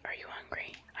 Hey, are you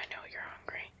hungry? I know you're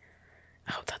hungry.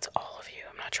 I hope that's all of you.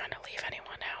 I'm not trying to leave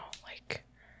anyone out. Like,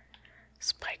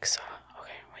 Spike saw.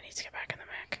 Okay, we need to get back in the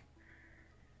mech.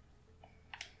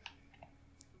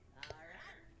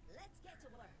 Alright, let's get to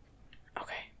work.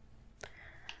 Okay.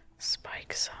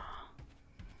 Spike saw.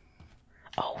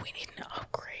 Oh, we need an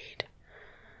upgrade.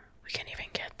 We can't even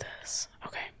get this.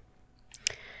 Okay.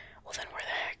 Well then, where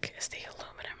the heck is the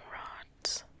aluminum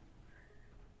rods?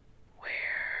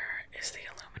 Where is the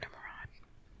aluminum rod?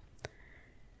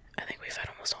 I think we've had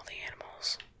almost all the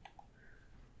animals.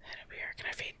 Head up here. Can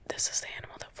I feed? This is the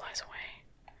animal that flies away.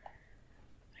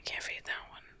 I can't feed that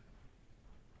one.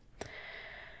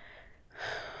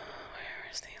 Where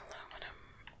is the aluminum?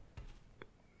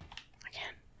 I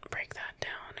can't break that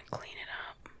down and clean it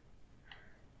up.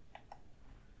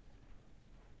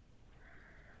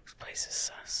 This place is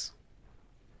sus.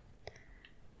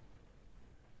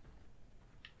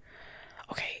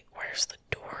 Okay, where's the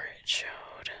door it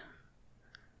showed?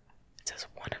 It says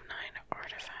 1 of 9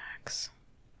 artifacts.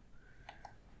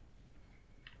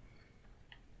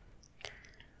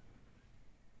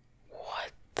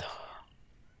 What the?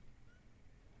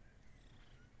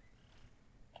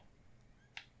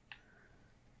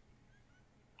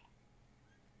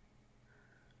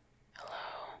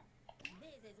 Hello?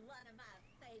 This is one of my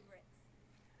favorites.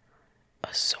 A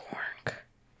Zork.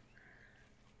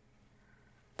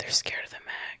 They're scared of the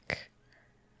Mech.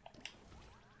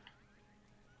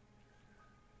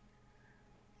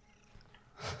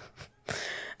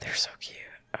 They're so cute.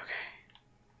 Okay.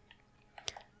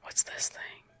 What's this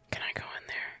thing? Can I go in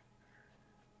there?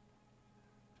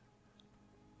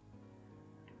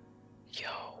 Yo,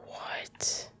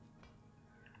 what?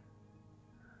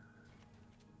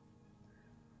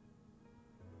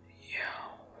 Yo,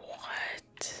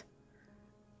 what?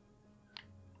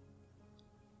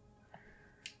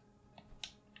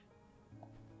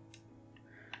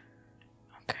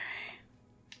 Okay.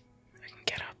 I can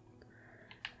get up.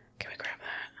 Can we grab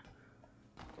that?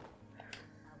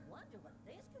 I wonder what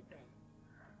this could be.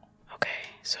 Okay,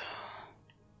 so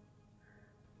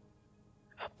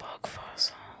a bug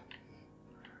fossil.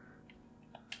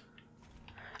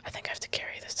 I think I have to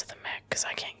carry this to the mech because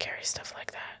I can't carry stuff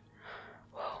like that.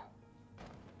 Whoa.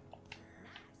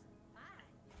 Nice. Fine.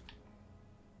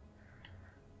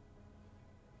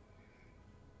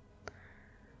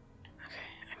 Okay,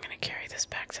 I'm gonna carry this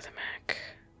back to the mech.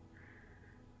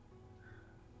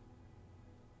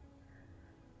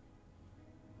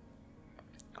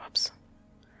 Whoops.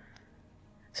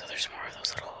 So there's more of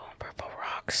those little purple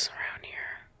rocks around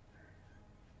here.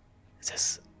 Is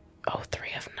this Oh,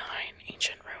 3 of 9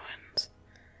 ancient ruins.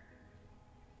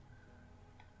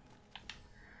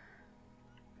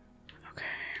 Okay.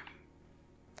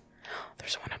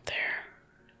 There's one up there.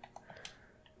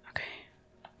 Okay.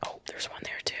 Oh, there's one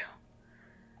there too.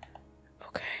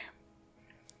 Okay.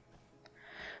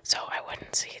 So I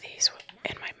wouldn't see these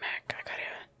in my mech. I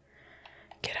gotta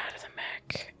get out of the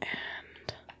mech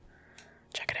and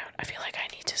check it out. I feel like I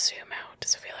need to zoom out.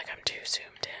 Does it feel like I'm too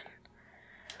zoomed in?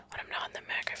 When I'm not in the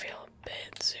mech, I feel a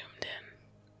bit zoomed in.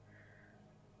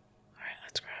 Alright,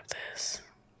 let's grab this.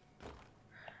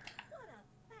 What a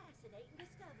fascinating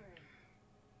discovery.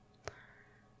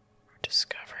 We're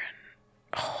discovering...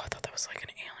 Oh, I thought that was like an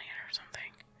alien or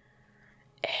something.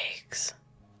 Eggs.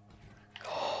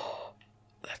 Oh,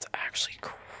 that's actually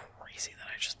crazy that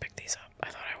I just picked these up. I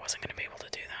thought I wasn't going to be able to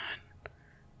do that.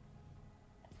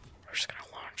 We're just going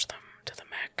to launch them to the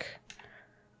mech.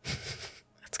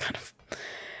 That's kind of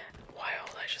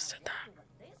wild. I just did that.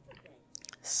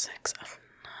 6 of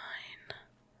 9.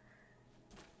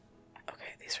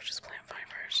 Okay, these are just plant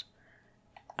fibers.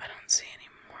 I don't see any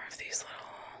more of these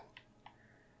little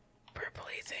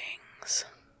purpley things.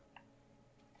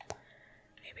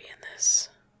 Maybe in this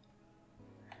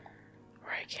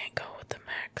where I can't go with the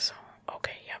mech, so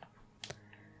okay, yep.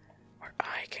 Where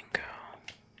I can go.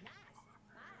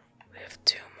 We have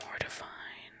 2 more to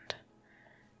find.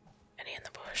 Any in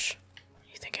the bush?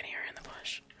 You think any are in the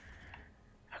bush?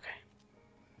 Okay.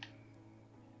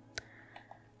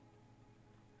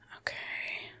 Okay.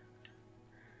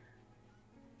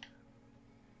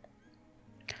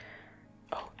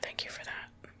 Oh, thank you for that.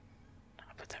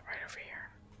 I'll put that right over here.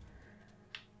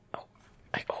 Oh,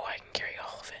 I can carry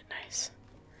all of it. Nice.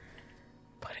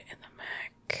 Put it in the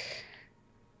mech.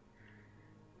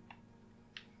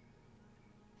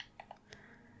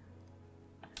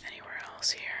 Anywhere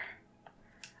else here?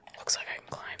 Looks like I can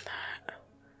climb that.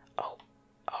 Oh.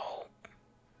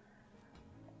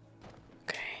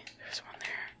 Okay, there's one there.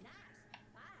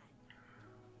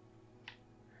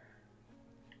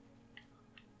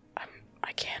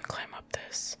 I can climb up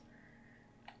this.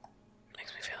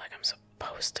 Makes me feel like I'm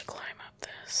supposed to climb up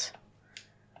this.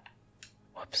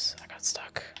 Whoops, I got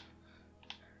stuck.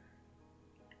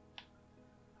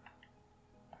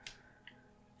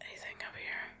 Anything up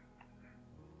here?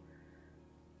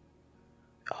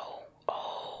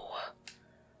 Oh.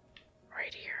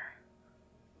 Right here.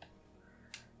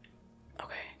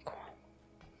 Okay, cool.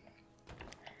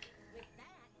 With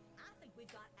that, I think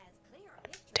we've got as clear a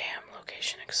picture. Damn,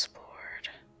 location explored.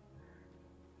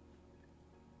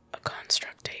 A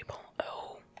construct table.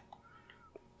 Oh.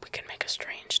 We can make a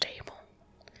strange table.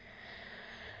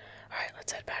 Alright,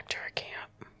 let's head back to our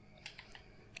camp.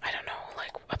 I don't know,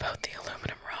 like, about the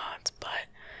aluminum rods, but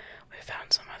we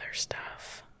found some other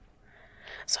stuff.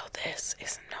 So this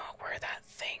is not where that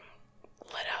thing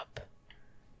lit up.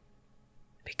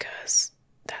 Because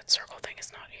that circle thing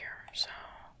is not here, so...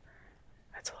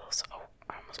 That's a little... Oh,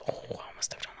 I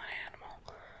almost stepped on that animal.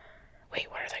 Wait,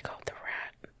 what are they called? The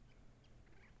rat?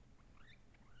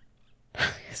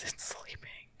 Is it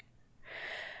sleeping?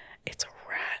 It's a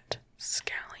rat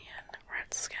scallion. Rat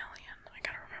scallion. I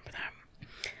gotta remember that.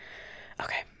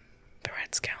 Okay. The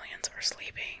rat scallions are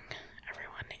sleeping.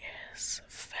 Everyone is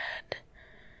fed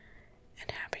and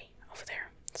happy over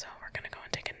there. So we're gonna go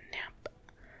and take a nap.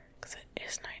 Because it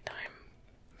is nighttime.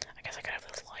 I guess I could have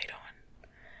this light on.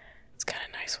 It's kind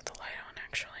of nice with the light on,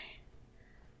 actually.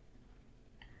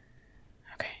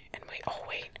 Okay, and wait. Oh,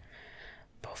 wait.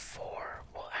 Before,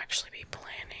 we'll actually be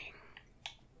planning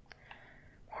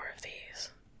more of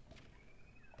these.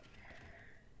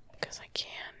 Because I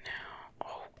can now.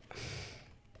 Oh.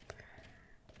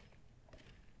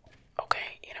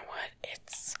 Okay, you know what?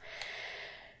 It's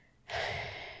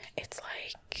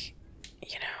like,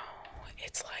 you know,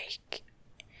 it's like,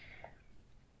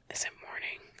 is it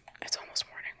morning? It's almost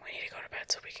morning. We need to go to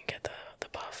bed so we can get the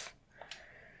buff.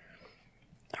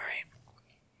 Alright.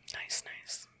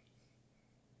 Nice.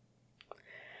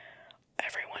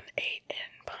 Everyone ate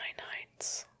in Pine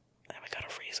Heights. And we got a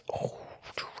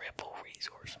triple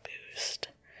resource boost.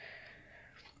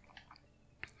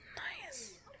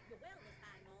 Nice.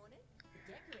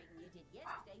 Wow,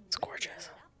 it's gorgeous.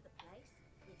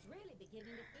 It's really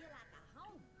beginning to feel like a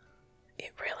home.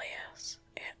 It really is.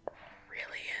 It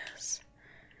really is.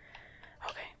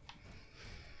 Okay.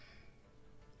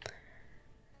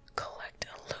 Collect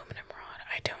aluminum rod.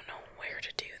 I don't know where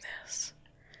to do this.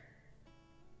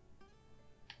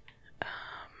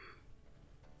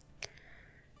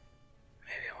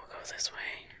 Maybe we'll go this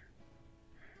way.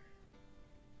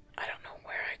 I don't know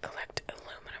where I collect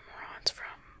aluminum rods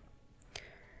from.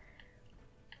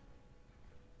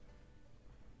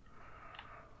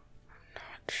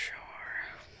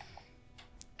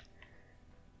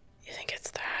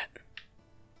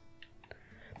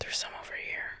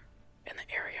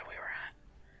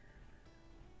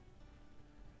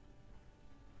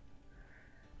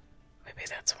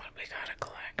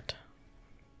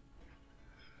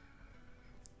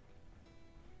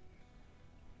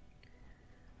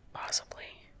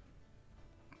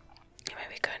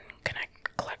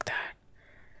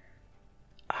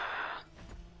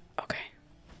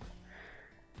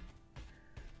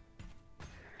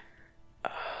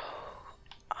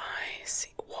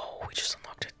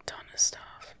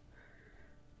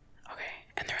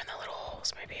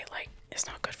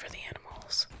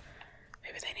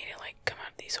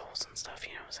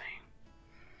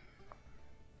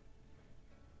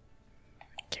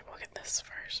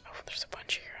 stairs. Oh, there's a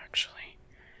bunch here actually.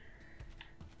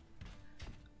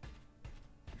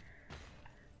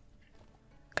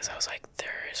 Because I was like,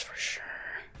 there is for sure.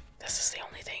 This is the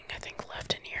only thing I think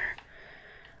left in here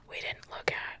we didn't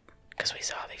look at. Because we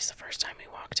saw these the first time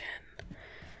we walked in.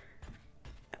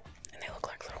 And they look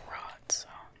like little rods, so.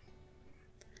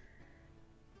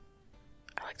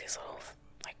 I like these little,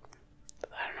 like,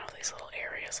 I don't know, these little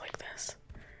areas like this.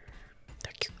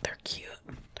 They're cute. They're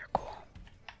cute. They're cool.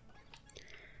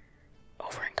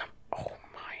 Oh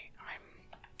my, I'm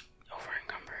over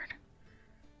encumbered.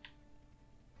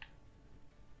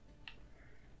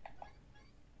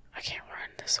 I can't run.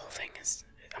 This whole thing is,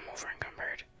 I'm over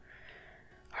encumbered.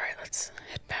 Alright, let's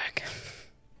head back.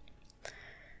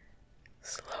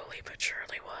 Slowly but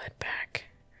surely we'll head back.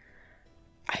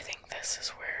 I think this is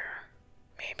where,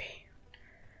 maybe,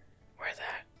 where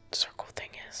that circle thing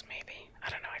is, maybe. I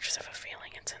don't know, I just have a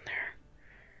feeling it's in there.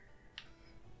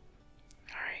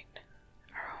 Alright,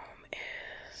 our home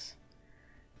is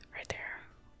right there.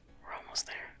 We're almost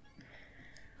there.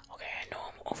 Okay, I know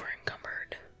I'm over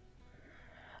encumbered.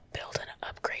 Build an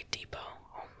upgrade depot.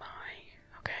 Oh my,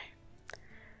 okay.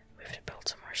 We have to build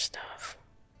some more stuff.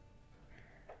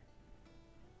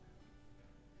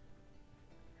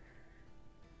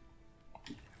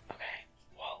 Okay,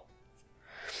 whoa.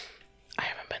 I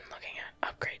haven't been looking at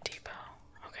upgrade depot.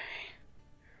 Okay.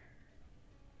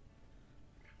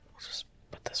 We'll just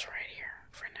put this right here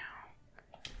for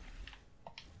now.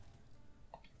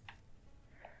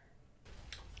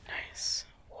 Nice.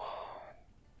 Whoa.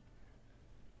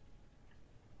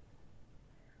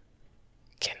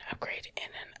 Can upgrade in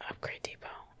an upgrade depot.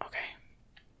 Okay.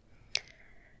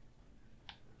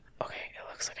 Okay, it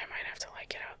looks like I might have to like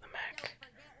get out the mech. Don't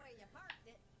forget where you parked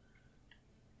it.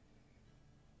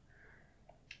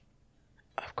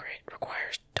 Upgrade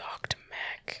requires docked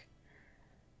mech.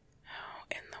 How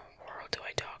in the world do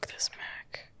I dock this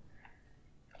mech?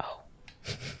 Oh.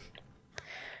 Fresh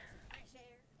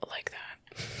air. Like that.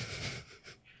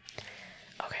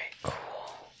 Okay,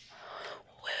 cool.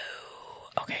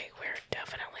 Woo. Okay, we're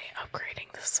definitely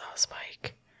upgrading the saw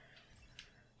spike.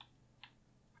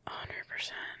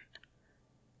 100%.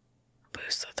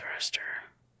 Boost the thruster.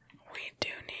 We do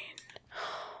need.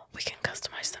 We can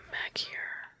customize the mech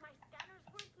here. My scanners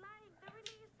weren't lying. There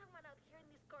really is someone out here in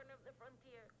this corner of the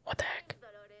frontier. What the heck? My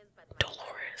name's Dolores, but my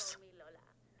Dolores. friends call me Lola.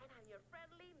 And I'm your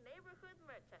friendly neighborhood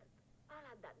merchant. I'll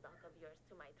add that dock of yours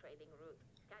to my trading route.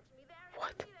 Catch me there if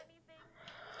What? you need anything.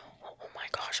 Oh my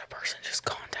gosh, a person just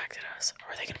contacted us.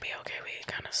 Are they gonna be okay? We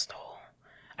kind of stole.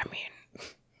 I mean,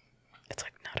 it's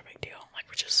like not a big deal. Like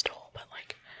we just stole, but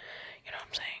like, you know what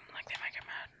I'm saying? Like they might get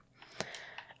mad.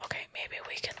 Okay, maybe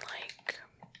we can like.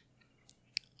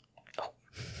 Oh.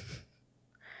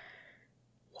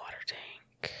 Water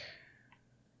tank.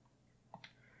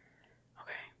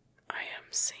 Okay, I am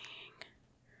seeing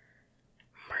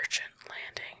merchant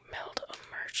landing. Meld a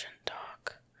merchant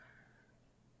dock.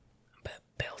 But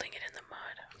building it in the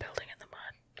mud. I'm building it in the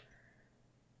mud.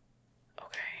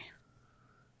 Okay.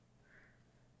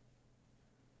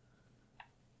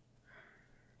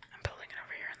 I'm building it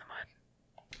over here in the mud.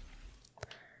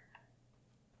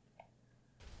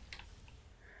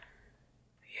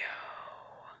 Yo.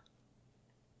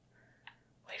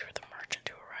 Wait for the merchant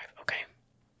to arrive. Okay.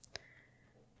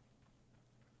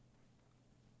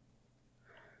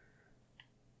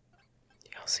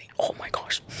 Y'all see? Oh my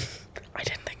gosh. I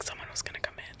didn't think someone was gonna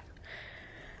come in.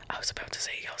 I was about to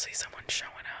say, y'all see someone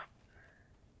showing up.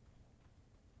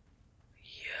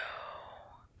 Yo.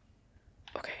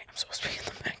 Okay, I'm supposed to be in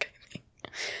the mech, I think.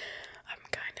 I'm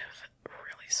kind of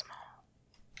really small.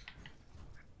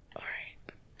 Alright.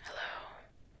 Hello.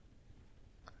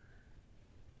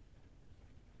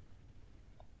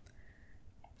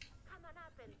 Come on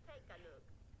up and take a look.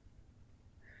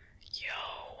 Yo.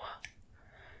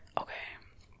 Okay.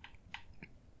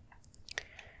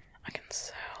 I can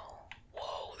sell.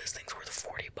 Whoa, this thing's worth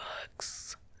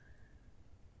 $40.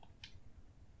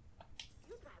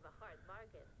 You drive a hard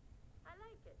bargain. I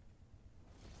like it.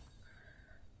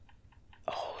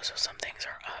 Oh, so some things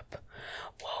are up.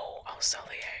 Whoa, I'll sell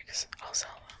the eggs. I'll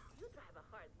sell them. You drive a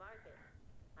hard bargain.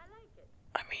 I like it.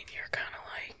 I mean, you're kind of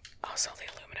like, I'll sell the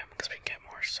aluminum because we can get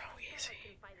more so I easy.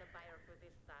 can find a buyer for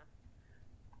this stuff.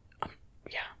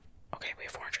 Yeah. Okay, we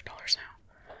have $400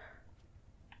 now.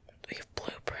 We have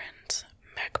blueprints,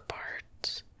 mech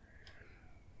parts.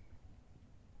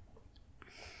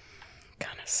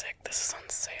 Kinda sick. This is on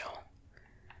sale.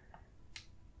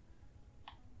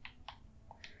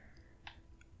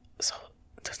 So,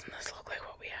 doesn't this look like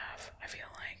what we have? I feel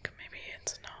like maybe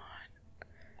it's not.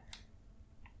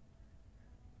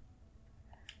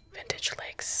 Vintage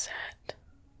leg set.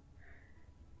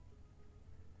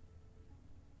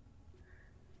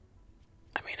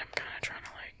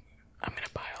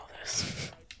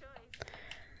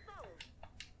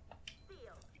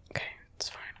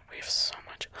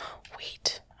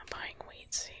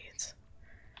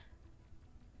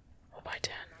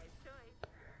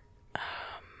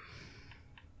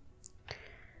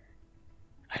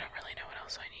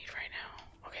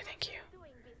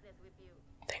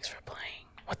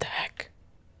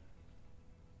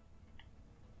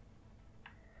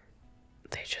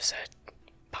 said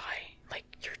bye. Like,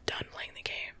 you're done playing the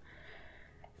game.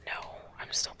 No,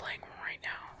 I'm still playing right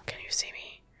now. Can you see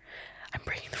me? I'm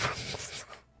breaking the rules.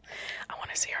 I want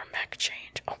to see our mech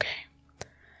change. Okay.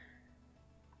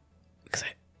 Because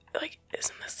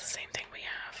isn't this the same thing we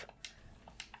have?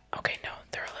 Okay, no,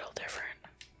 they're a little different.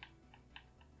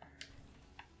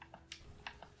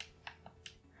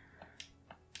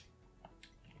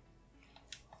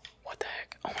 What the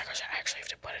heck? Oh my gosh, I actually have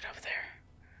to put it up there.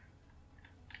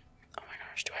 Oh my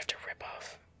gosh, do I have to rip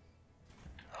off?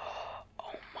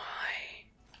 Oh my.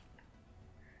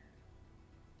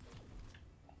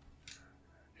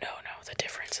 No, the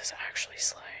difference is actually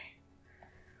slay.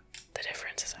 The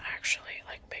difference is actually,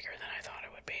 like, bigger than I thought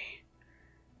it would be.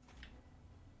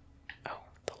 Oh,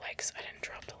 the legs. I didn't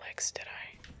drop the legs, did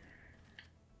I?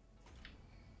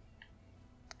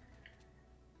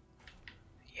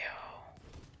 Yo.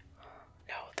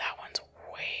 No, that one's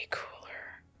way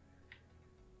cooler.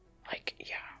 Like,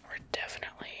 yeah, we're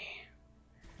definitely...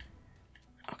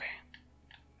 Okay.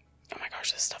 Oh my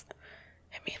gosh, this stuff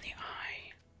hit me in the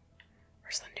eye.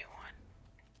 Where's the new one?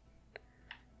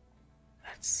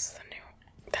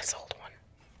 That's the old one.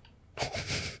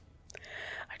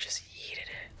 I just yeeted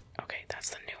it. Okay, that's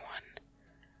the new one.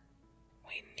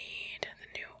 We need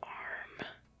the new arm.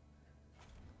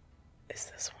 Is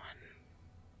this one?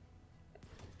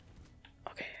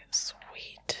 Okay,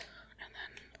 sweet. And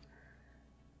then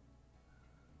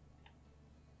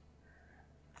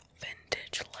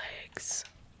vintage legs.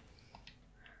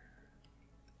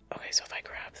 Okay, so if I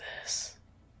grab this.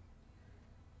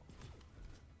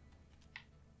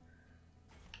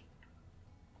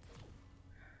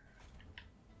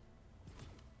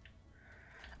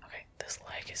 Okay, this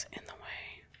leg is in the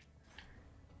way.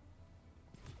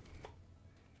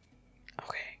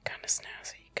 Okay, kinda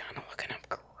snazzy, kinda looking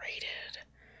upgraded.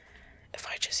 If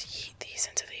I just yeet these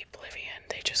into the oblivion,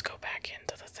 they just go back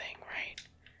into the thing, right?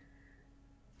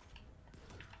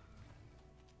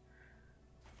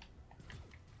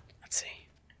 Let's see.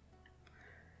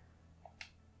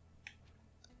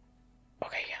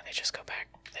 Okay, yeah, they just go back.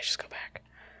 They just go back.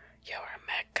 Yo, our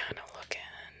mech kinda looking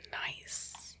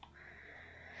nice.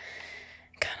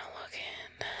 Kinda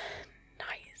looking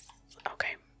nice.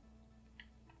 Okay.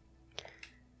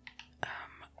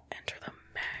 Enter the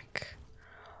mech.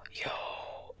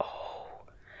 Yo, oh.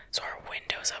 So our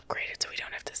window's upgraded so we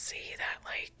don't have to see that,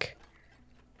 like...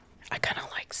 I kinda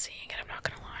like seeing it, I'm not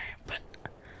gonna lie, but...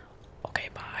 Okay,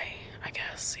 bye, I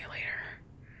guess. See you later.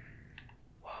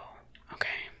 Whoa,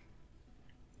 okay.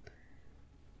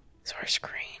 So our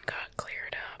screen got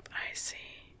cleared up, I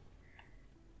see.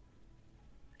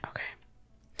 Okay.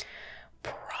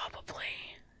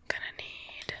 Probably gonna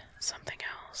need something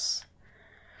else.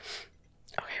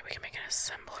 Okay, we can make an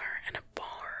assembler and a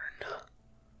barn.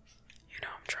 You know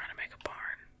I'm trying to make a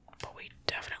barn, but we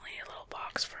definitely need a little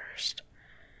box first.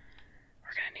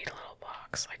 We're gonna need a little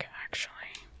box, like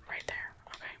actually, right there,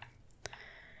 okay.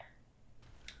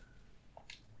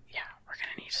 Yeah, we're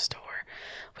gonna need to store.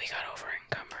 We got over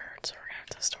encumbered, so we're gonna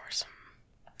have to store some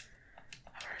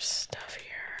of our stuff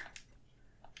here.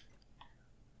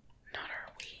 Not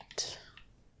our wheat.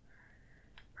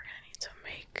 We're gonna need to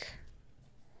make...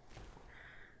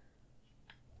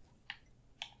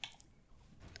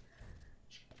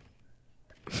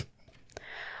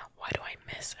 Why do I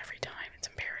miss every time? It's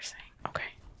embarrassing.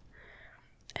 Okay.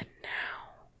 And now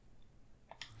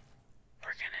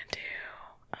we're gonna do...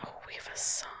 Oh, we have a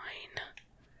sign.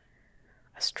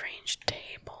 A strange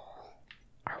table.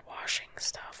 Our washing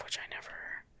stuff, which I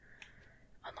never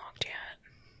unlocked yet.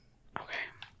 Okay,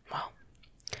 well.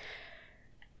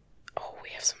 Oh, we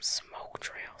have some smoke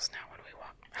trails now when we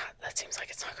walk. That seems like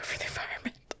it's not good for the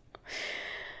environment.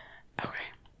 Okay.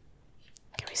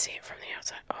 Can we see it from the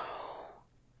outside? Oh.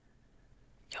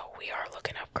 Yo, we are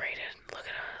looking upgraded. Look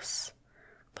at us.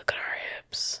 Look at our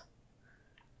hips.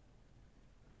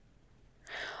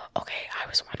 Okay, I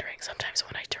was wondering, sometimes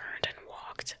when I turned and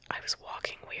walked, I was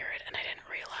walking weird and I didn't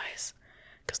realize,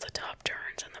 because the top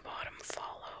turns and the bottom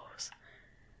follows.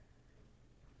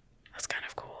 That's kind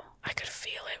of cool. I could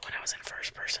feel it when I was in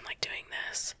first person, like doing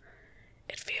this.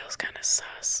 It feels kind of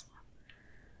sus.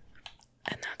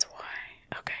 And that's why.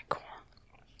 Okay, cool.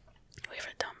 We have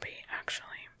a dumpy,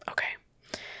 actually. Okay.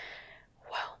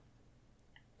 Well,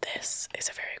 this is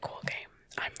a very cool game.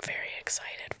 I'm very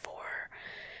excited for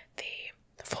the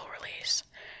full release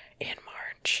in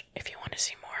March. If you want to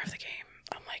see more of the game,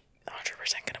 I'm like 100%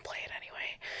 gonna play it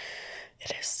anyway.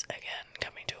 It is, again,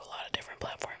 coming to a lot of different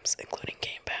platforms, including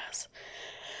Game Pass,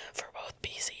 for both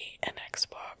PC and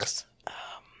Xbox.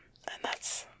 And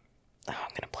that's how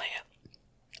I'm gonna play it.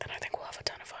 And I think we'll have a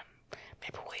ton of fun.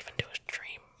 Maybe we'll even do a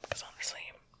stream, because honestly,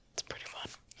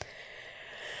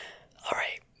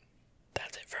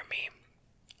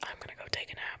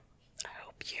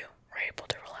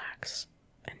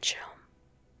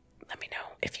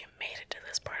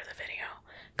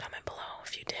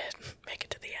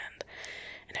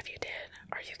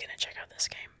 this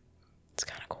game. It's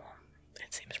kind of cool. It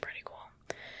seems pretty cool.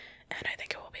 And I think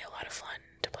it will be a lot of fun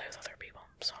to play with other people.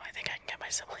 So I think I can get my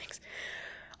siblings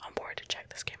on board to check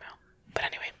this game out. But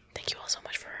anyway, thank you all so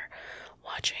much for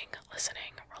watching,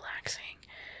 listening, relaxing,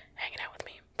 hanging out with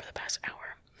me for the past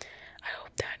hour. I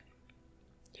hope that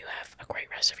you have a great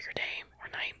rest of your day or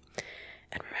night.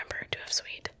 And remember to have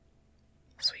sweet